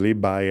friendly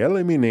by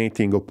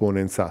eliminating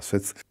opponents'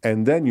 assets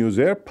and then use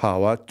air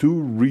power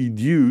to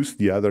reduce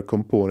the other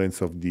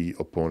components of the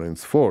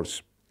opponent's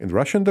force. In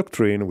Russian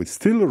doctrine, with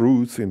still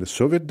roots in the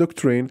Soviet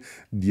doctrine,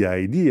 the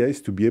idea is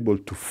to be able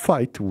to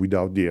fight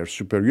without the air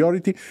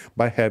superiority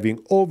by having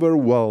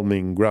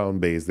overwhelming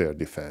ground-based air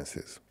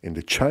defenses. In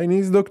the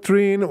Chinese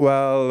doctrine,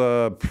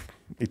 well,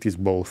 it is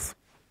both,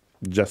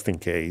 just in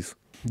case.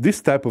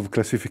 This type of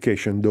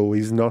classification, though,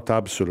 is not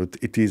absolute,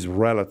 it is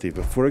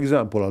relative. For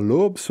example, a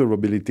low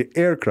observability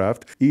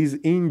aircraft is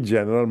in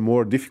general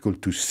more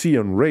difficult to see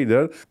on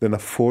radar than a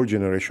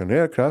fourth-generation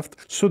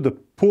aircraft, so the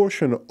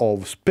portion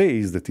of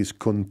space that is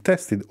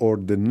contested or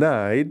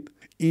denied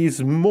is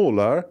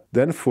smaller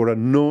than for a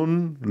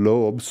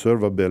non-low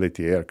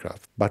observability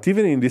aircraft. But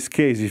even in this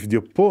case, if the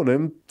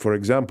opponent, for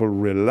example,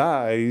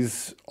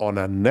 relies on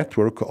a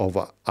network of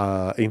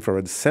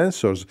infrared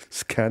sensors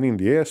scanning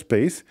the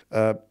airspace,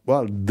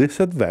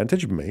 this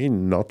advantage may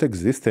not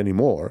exist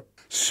anymore.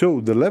 So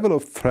the level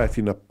of threat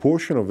in a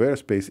portion of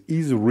airspace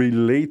is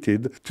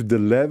related to the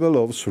level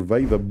of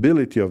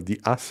survivability of the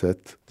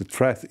asset. The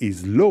threat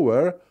is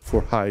lower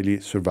for highly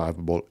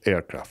survivable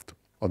aircraft.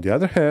 On the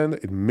other hand,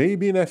 it may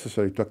be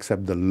necessary to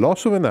accept the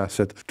loss of an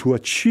asset to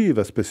achieve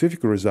a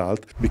specific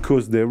result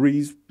because there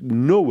is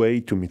no way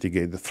to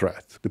mitigate the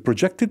threat. The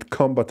projected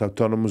combat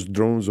autonomous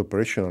drones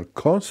operational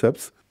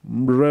concepts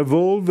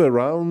revolve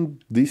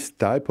around this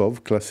type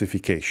of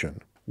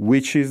classification,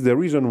 which is the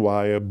reason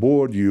why I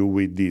bored you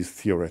with these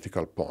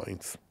theoretical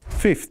points.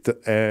 Fifth,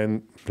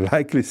 and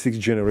likely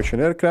sixth-generation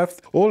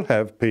aircraft all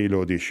have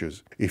payload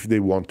issues if they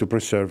want to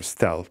preserve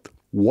stealth.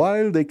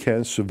 While they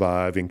can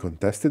survive in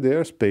contested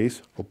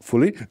airspace,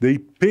 hopefully, they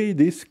pay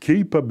this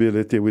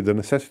capability with the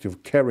necessity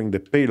of carrying the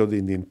payload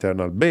in the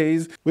internal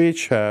base,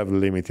 which have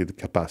limited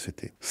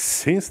capacity.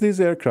 Since these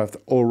aircraft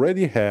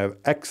already have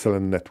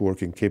excellent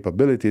networking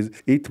capabilities,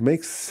 it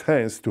makes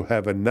sense to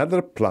have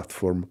another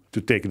platform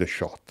to take the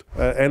shot.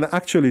 And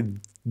actually,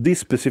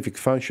 this specific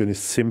function is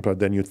simpler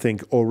than you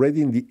think.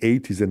 Already in the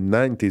 80s and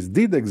 90s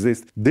did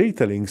exist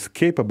data links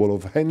capable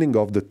of handing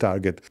off the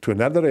target to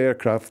another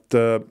aircraft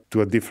to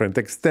a different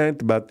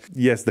extent, but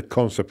yes, the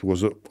concept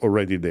was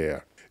already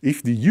there.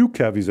 If the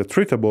UCAV is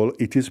attritable,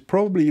 it is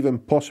probably even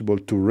possible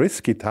to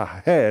risk it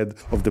ahead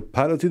of the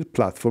piloted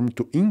platform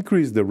to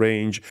increase the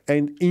range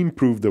and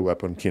improve the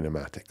weapon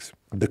kinematics.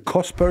 The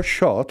cost per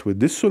shot with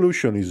this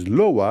solution is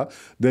lower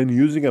than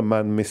using a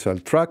manned missile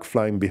truck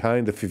flying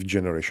behind a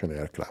fifth-generation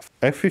aircraft.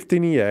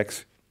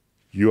 F-15EX,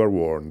 you are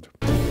warned.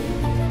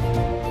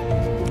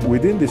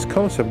 Within this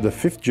concept, the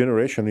fifth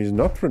generation is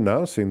not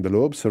renouncing the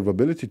low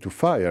observability to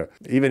fire,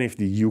 even if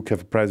the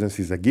UCAV presence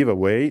is a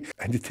giveaway,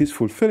 and it is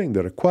fulfilling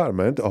the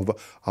requirement of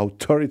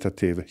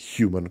authoritative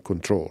human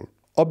control.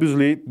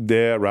 Obviously,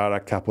 there are a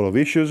couple of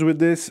issues with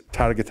this: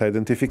 target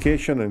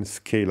identification and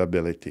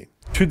scalability.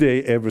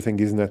 Today, everything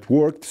is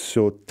networked,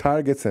 so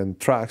targets and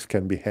tracks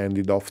can be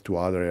handed off to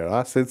other air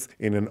assets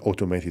in an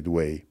automated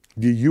way.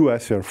 The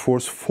US Air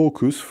Force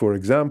focus, for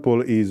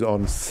example, is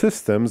on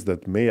systems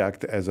that may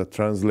act as a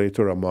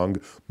translator among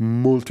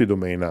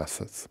multi-domain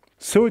assets.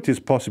 So it is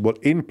possible,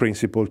 in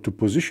principle, to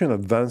position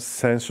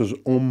advanced sensors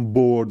on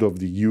board of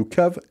the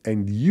UCAV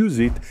and use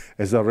it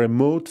as a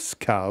remote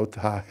scout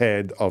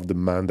ahead of the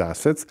manned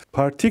assets,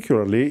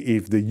 particularly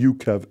if the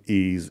UCAV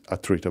is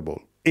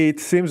attritable.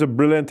 It seems a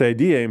brilliant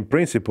idea in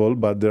principle,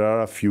 but there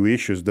are a few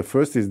issues. The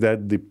first is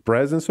that the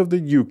presence of the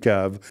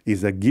UCAV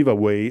is a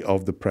giveaway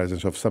of the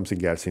presence of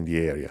something else in the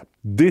area.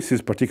 This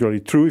is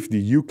particularly true if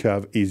the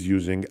UCAV is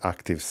using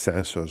active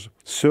sensors.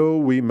 So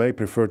we may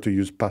prefer to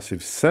use passive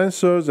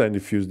sensors and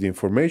diffuse the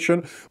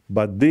information,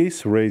 but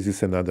this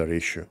raises another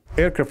issue.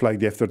 Aircraft like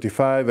the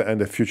F-35 and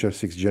the future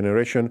sixth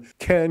generation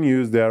can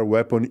use their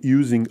weapon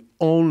using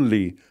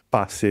only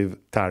passive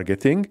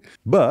targeting,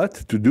 but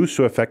to do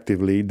so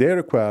effectively, they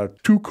require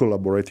two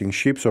collaborating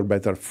ships or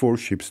better 4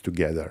 ships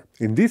together.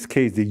 In this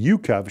case, the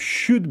UCAV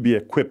should be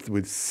equipped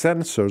with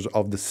sensors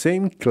of the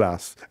same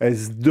class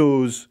as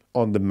those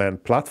on the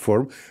manned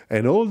platform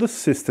and all the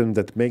systems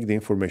that make the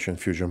information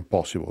fusion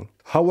possible.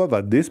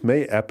 However, this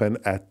may happen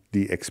at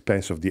the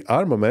expense of the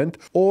armament,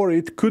 or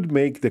it could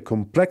make the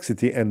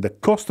complexity and the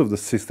cost of the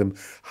system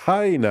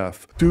high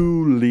enough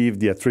to leave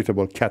the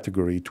attritable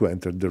category to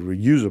enter the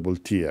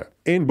reusable tier.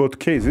 In both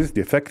cases,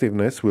 the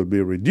effectiveness will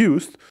be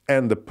reduced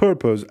and the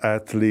purpose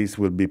at least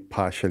will be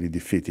partially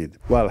defeated,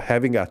 while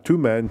having a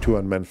two-man to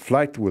unmanned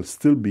flight will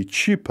still be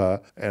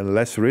cheaper and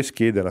less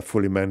risky than a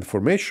fully manned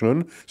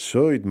formation,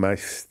 so it might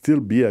still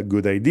be a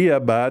good idea,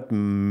 but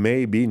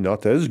maybe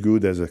not as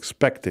good as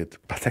expected.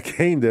 But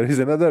again, there is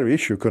another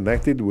issue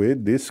connected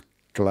with this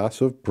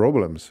class of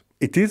problems.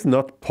 It is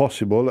not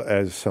possible,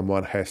 as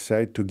someone has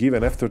said, to give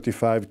an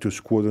F-35 to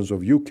squadrons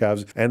of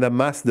UCAVs and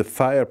amass the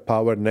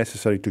firepower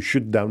necessary to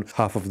shoot down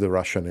half of the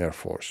Russian Air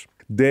Force.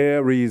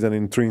 There is an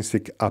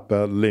intrinsic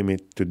upper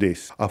limit to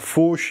this. A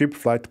 4-ship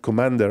flight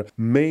commander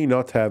may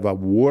not have a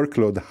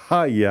workload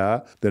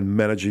higher than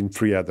managing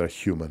 3 other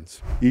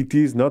humans. It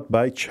is not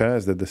by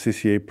chance that the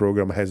CCA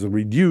program has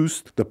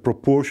reduced the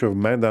proportion of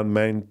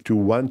manned-unmanned to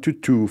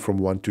 1:2 from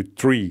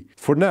 1:3.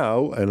 For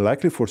now, and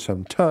likely for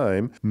some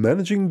time,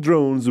 managing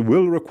drones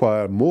will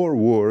require more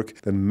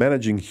work than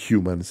managing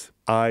humans.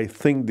 I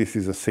think this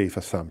is a safe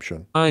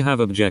assumption. I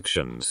have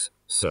objections,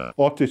 sir.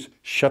 Otis,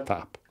 shut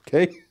up,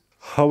 okay?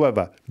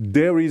 However,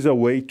 there is a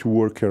way to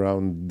work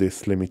around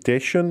this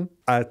limitation,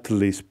 at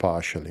least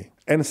partially.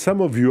 And some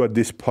of you at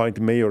this point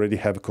may already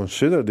have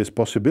considered this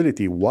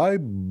possibility. Why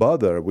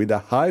bother with a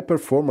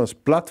high-performance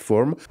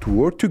platform to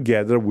work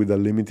together with a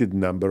limited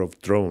number of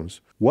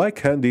drones? Why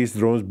can't these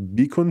drones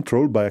be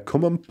controlled by a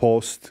command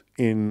post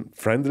in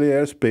friendly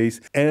airspace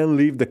and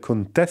leave the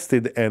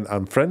contested and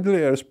unfriendly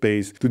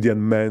airspace to the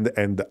unmanned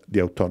and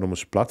the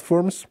autonomous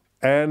platforms?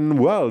 And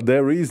well,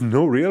 there is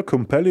no real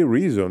compelling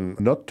reason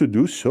not to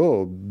do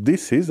so.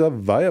 This is a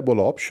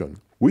viable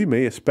option. We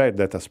may expect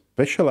that a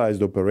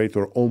specialized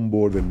operator on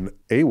board an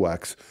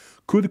AWACS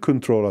could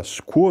control a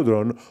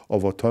squadron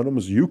of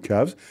autonomous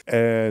UCAVs,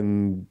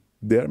 and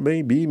there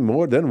may be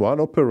more than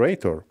one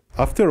operator.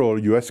 After all,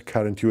 US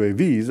current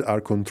UAVs are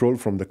controlled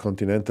from the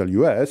continental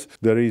US.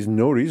 There is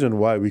no reason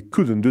why we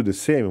couldn't do the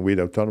same with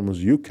autonomous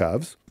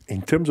UCAVs.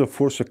 In terms of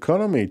force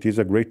economy, it is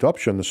a great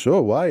option, so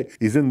why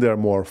isn't there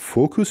more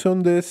focus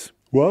on this?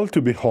 Well,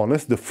 to be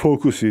honest, the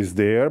focus is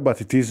there,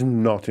 but it is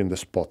not in the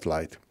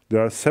spotlight.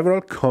 There are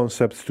several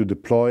concepts to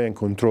deploy and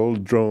control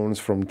drones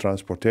from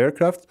transport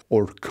aircraft,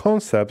 or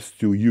concepts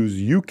to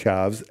use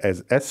UCAVs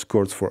as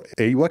escorts for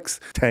AWACS,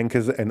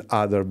 tankers, and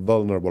other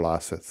vulnerable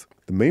assets.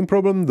 The main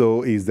problem,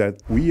 though, is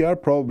that we are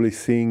probably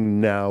seeing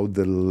now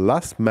the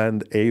last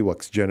manned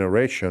AWACS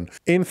generation.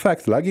 In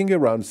fact, lugging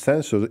around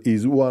sensors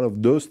is one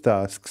of those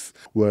tasks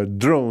where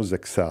drones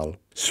excel.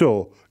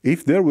 So,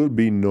 if there will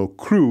be no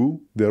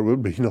crew, there will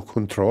be no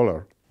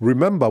controller.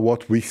 Remember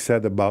what we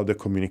said about the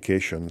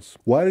communications.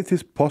 While it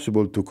is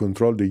possible to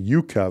control the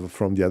UCAV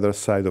from the other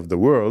side of the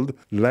world,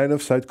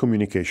 line-of-sight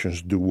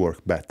communications do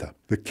work better.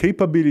 The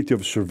capability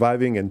of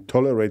surviving and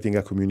tolerating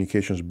a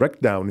communications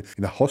breakdown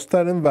in a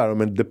hostile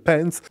environment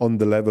depends on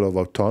the level of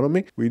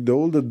autonomy, with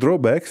all the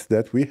drawbacks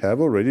that we have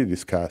already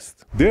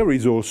discussed. There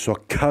is also a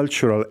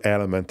cultural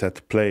element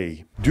at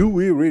play. Do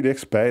we really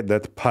expect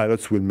that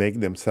pilots will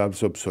make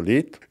themselves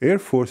obsolete? Air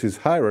Force's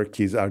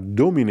hierarchies are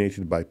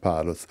dominated by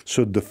pilots,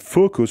 so the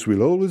focus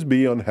will always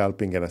be on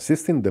helping and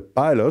assisting the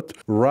pilot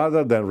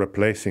rather than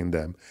replacing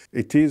them.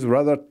 It is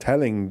rather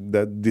telling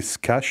that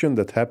discussion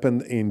that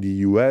happened in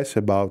the US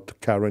about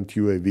current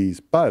UAVs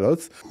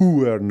pilots, who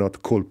were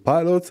not called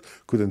pilots,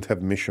 couldn't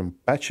have mission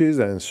patches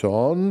and so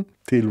on,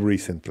 till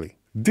recently.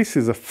 This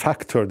is a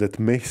factor that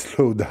may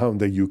slow down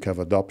the UCAV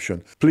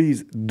adoption.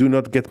 Please do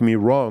not get me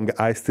wrong,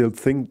 I still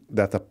think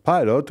that a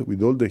pilot,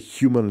 with all the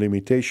human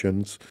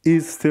limitations,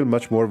 is still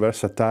much more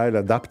versatile,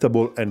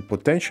 adaptable, and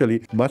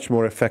potentially much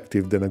more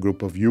effective than a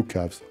group of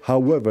UCAVs.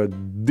 However,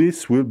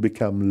 this will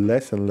become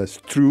less and less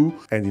true,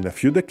 and in a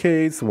few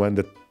decades, when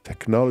the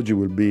technology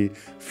will be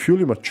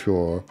fully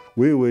mature,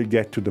 we will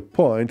get to the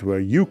point where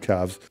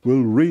UCAVs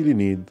will really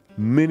need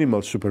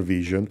minimal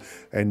supervision,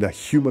 and a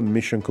human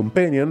mission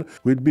companion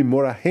will be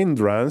more a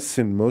hindrance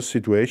in most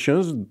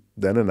situations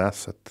than an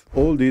asset.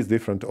 All these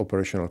different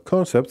operational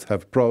concepts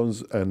have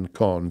pros and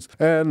cons,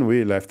 and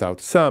we left out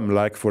some,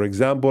 like for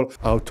example,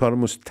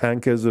 autonomous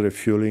tankers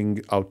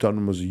refueling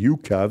autonomous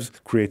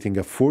UCAVs, creating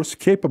a force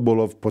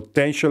capable of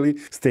potentially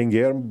staying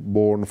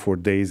airborne for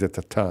days at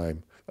a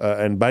time.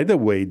 And by the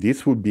way,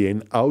 this would be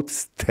an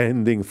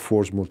outstanding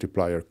force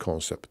multiplier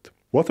concept.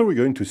 What are we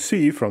going to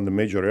see from the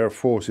major air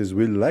forces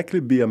will likely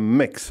be a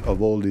mix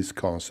of all these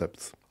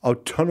concepts.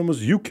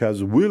 Autonomous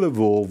UCAVs will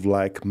evolve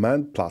like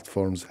manned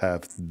platforms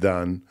have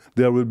done.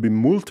 There will be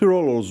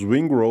multi-role or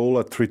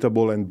swing-role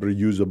attritable and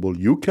reusable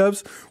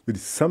UCAVs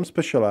with some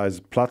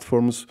specialized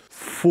platforms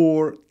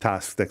for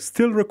tasks that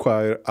still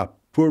require a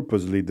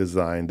purposely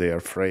designed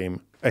airframe.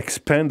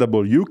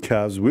 Expandable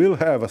UCAVs will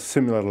have a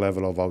similar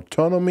level of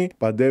autonomy,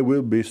 but they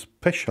will be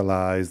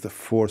specialized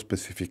for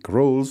specific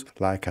roles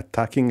like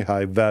attacking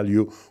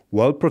high-value,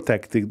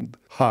 well-protected,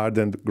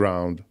 hardened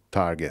ground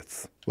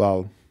targets.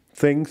 Well,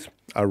 things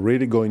are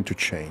really going to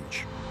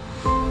change.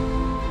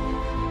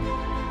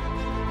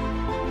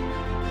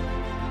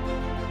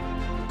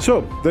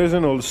 So, there's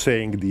an old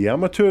saying, the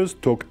amateurs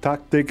talk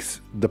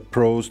tactics, the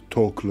pros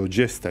talk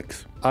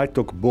logistics. I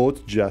talk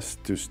both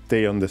just to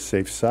stay on the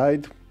safe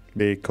side,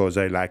 because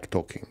I like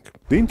talking.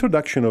 The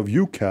introduction of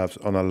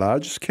UCAVs on a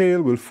large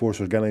scale will force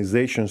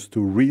organizations to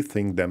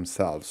rethink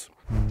themselves.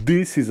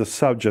 This is a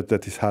subject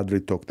that is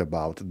hardly talked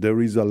about.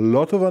 There is a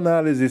lot of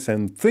analysis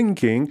and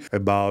thinking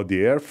about the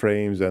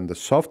airframes and the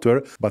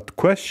software, but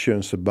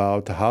questions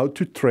about how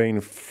to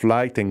train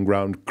flight and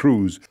ground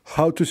crews,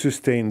 how to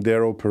sustain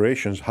their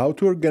operations, how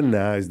to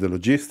organize the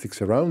logistics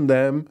around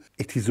them,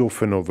 it is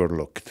often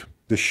overlooked.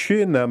 The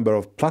sheer number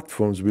of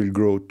platforms will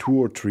grow 2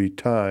 or 3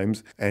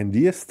 times, and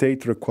the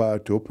estate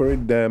required to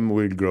operate them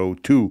will grow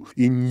too.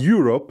 In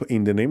Europe,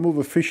 in the name of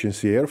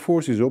efficiency, air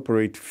forces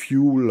operate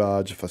few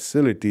large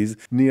facilities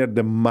near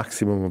the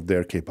maximum of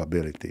their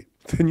capability.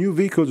 The new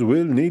vehicles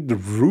will need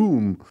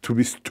room to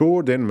be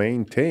stored and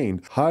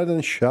maintained.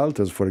 Hardened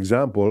shelters, for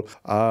example,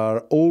 are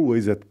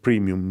always at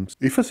premiums.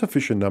 If a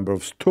sufficient number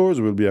of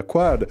stores will be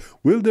acquired,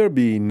 will there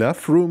be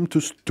enough room to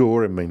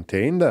store and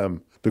maintain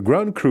them? The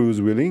ground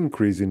crews will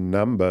increase in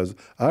numbers.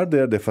 Are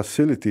there the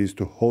facilities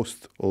to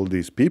host all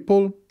these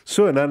people?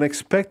 So an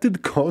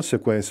unexpected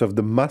consequence of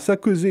the mass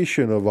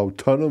acquisition of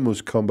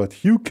autonomous combat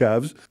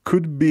UCAVs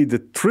could be the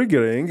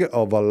triggering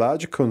of a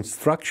large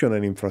construction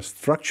and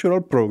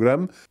infrastructural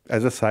program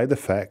as a side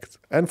effect.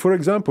 And for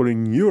example,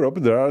 in Europe,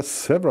 there are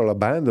several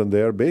abandoned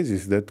air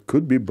bases that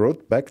could be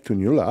brought back to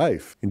new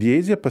life. In the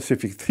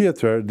Asia-Pacific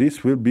theater,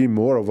 this will be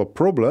more of a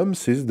problem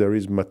since there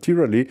is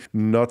materially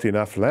not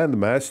enough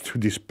landmass to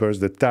disperse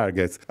the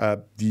targets.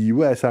 The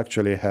US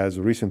actually has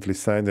recently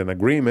signed an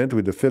agreement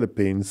with the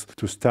Philippines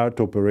to start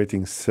operating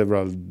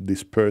several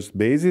dispersed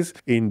bases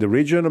in the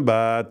region,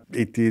 but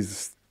it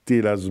is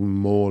still a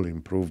small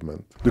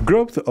improvement. The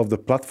growth of the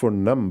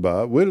platform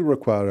number will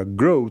require a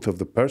growth of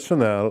the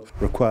personnel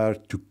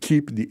required to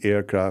keep the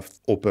aircraft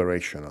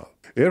operational.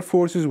 Air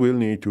forces will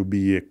need to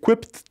be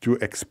equipped to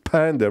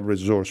expand their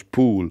resource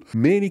pool.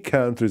 Many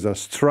countries are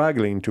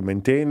struggling to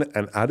maintain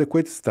an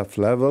adequate staff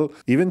level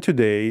even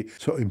today,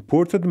 so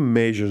important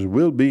measures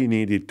will be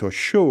needed to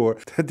assure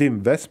that the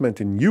investment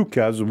in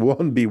UCAVs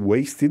won't be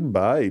wasted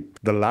by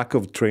the lack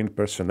of trained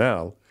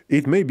personnel.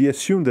 It may be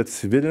assumed that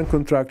civilian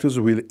contractors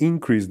will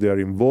increase their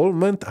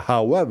involvement.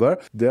 However,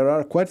 there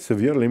are quite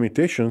severe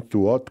limitations to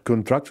what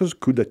contractors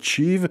could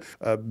achieve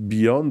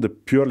beyond the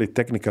purely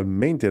technical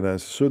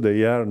maintenance, so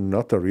they are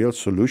not a real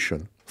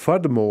solution.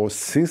 Furthermore,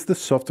 since the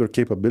software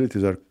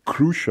capabilities are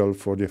crucial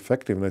for the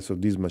effectiveness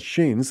of these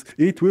machines,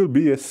 it will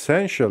be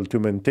essential to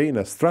maintain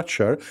a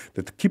structure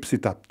that keeps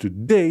it up to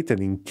date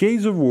and, in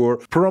case of war,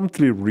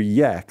 promptly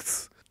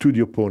reacts to the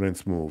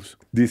opponent's moves.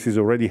 This is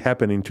already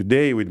happening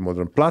today with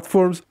modern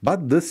platforms,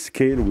 but the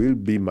scale will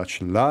be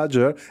much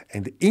larger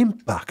and the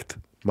impact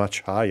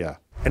much higher.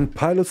 And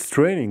pilots'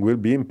 training will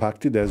be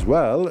impacted as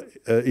well.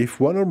 If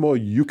one or more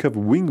UCAV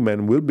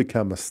wingmen will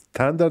become a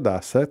standard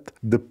asset,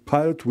 the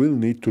pilot will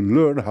need to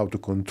learn how to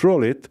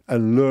control it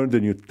and learn the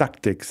new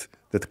tactics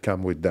that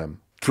come with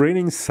them.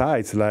 Training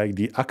sites like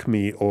the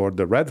Acme or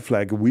the Red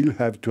Flag will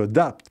have to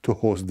adapt to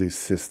host these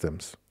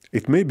systems.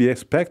 It may be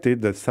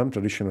expected that some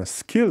traditional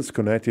skills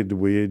connected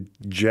with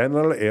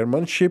general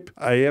airmanship,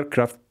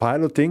 aircraft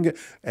piloting,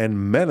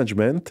 and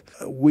management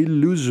will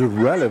lose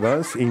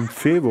relevance in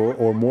favor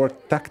of more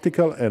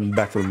tactical and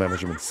battle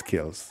management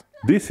skills.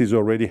 This is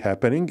already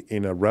happening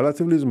in a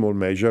relatively small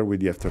measure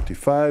with the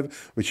F-35,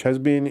 which has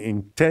been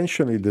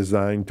intentionally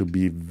designed to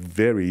be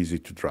very easy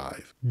to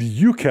drive.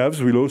 The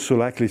UCAVs will also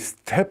likely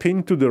step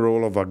into the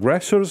role of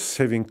aggressors,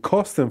 saving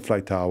cost and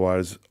flight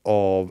hours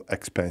of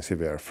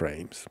expensive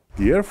airframes.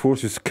 The Air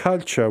Force's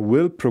culture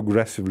will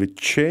progressively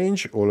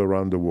change all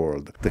around the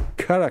world. The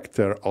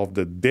character of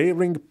the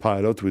daring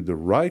pilot with the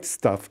right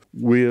stuff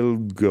will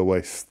go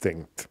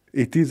extinct.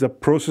 It is a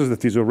process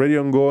that is already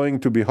ongoing,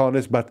 to be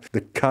honest, but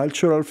the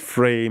cultural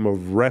frame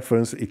of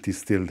reference, it is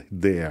still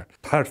there,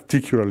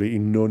 particularly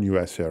in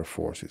non-US air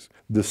forces.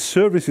 The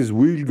services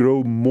will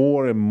grow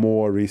more and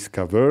more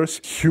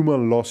risk-averse,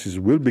 human losses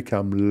will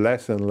become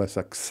less and less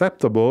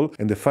acceptable,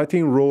 and the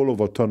fighting role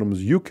of autonomous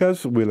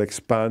UCAVs will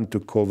expand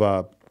to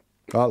cover,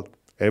 well,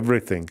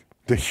 everything.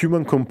 The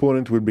human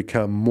component will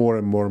become more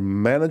and more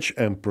managed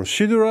and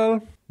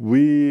procedural,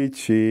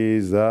 which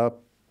is a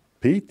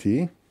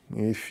pity,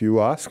 if you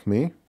ask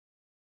me.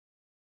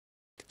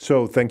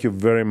 So thank you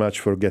very much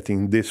for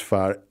getting this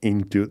far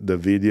into the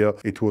video.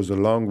 It was a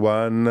long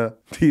one.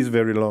 These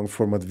very long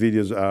format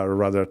videos are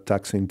rather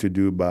taxing to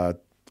do,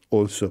 but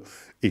also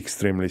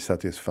extremely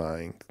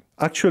satisfying.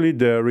 Actually,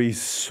 there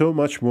is so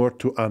much more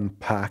to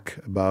unpack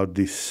about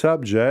this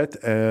subject,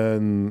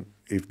 and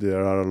if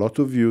there are a lot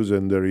of views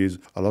and there is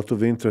a lot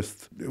of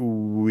interest,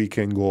 we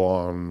can go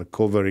on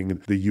covering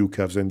the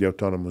UCAVs and the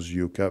autonomous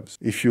UCAVs.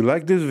 If you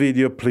like this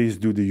video, please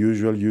do the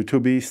usual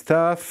YouTube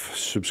stuff,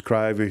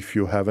 subscribe if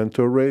you haven't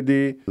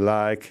already,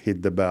 like,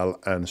 hit the bell,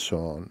 and so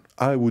on.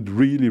 I would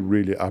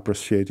really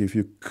appreciate if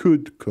you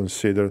could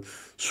consider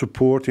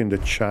supporting the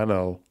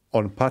channel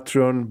on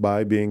Patreon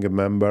by being a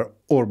member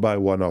or by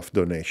one-off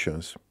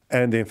donations.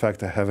 And in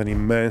fact, I have an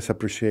immense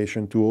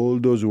appreciation to all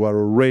those who are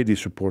already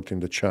supporting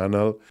the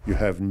channel. You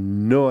have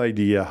no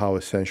idea how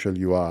essential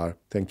you are.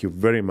 Thank you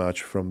very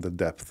much from the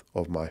depth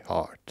of my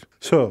heart.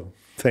 So,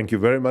 thank you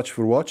very much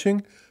for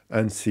watching,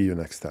 and see you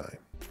next time.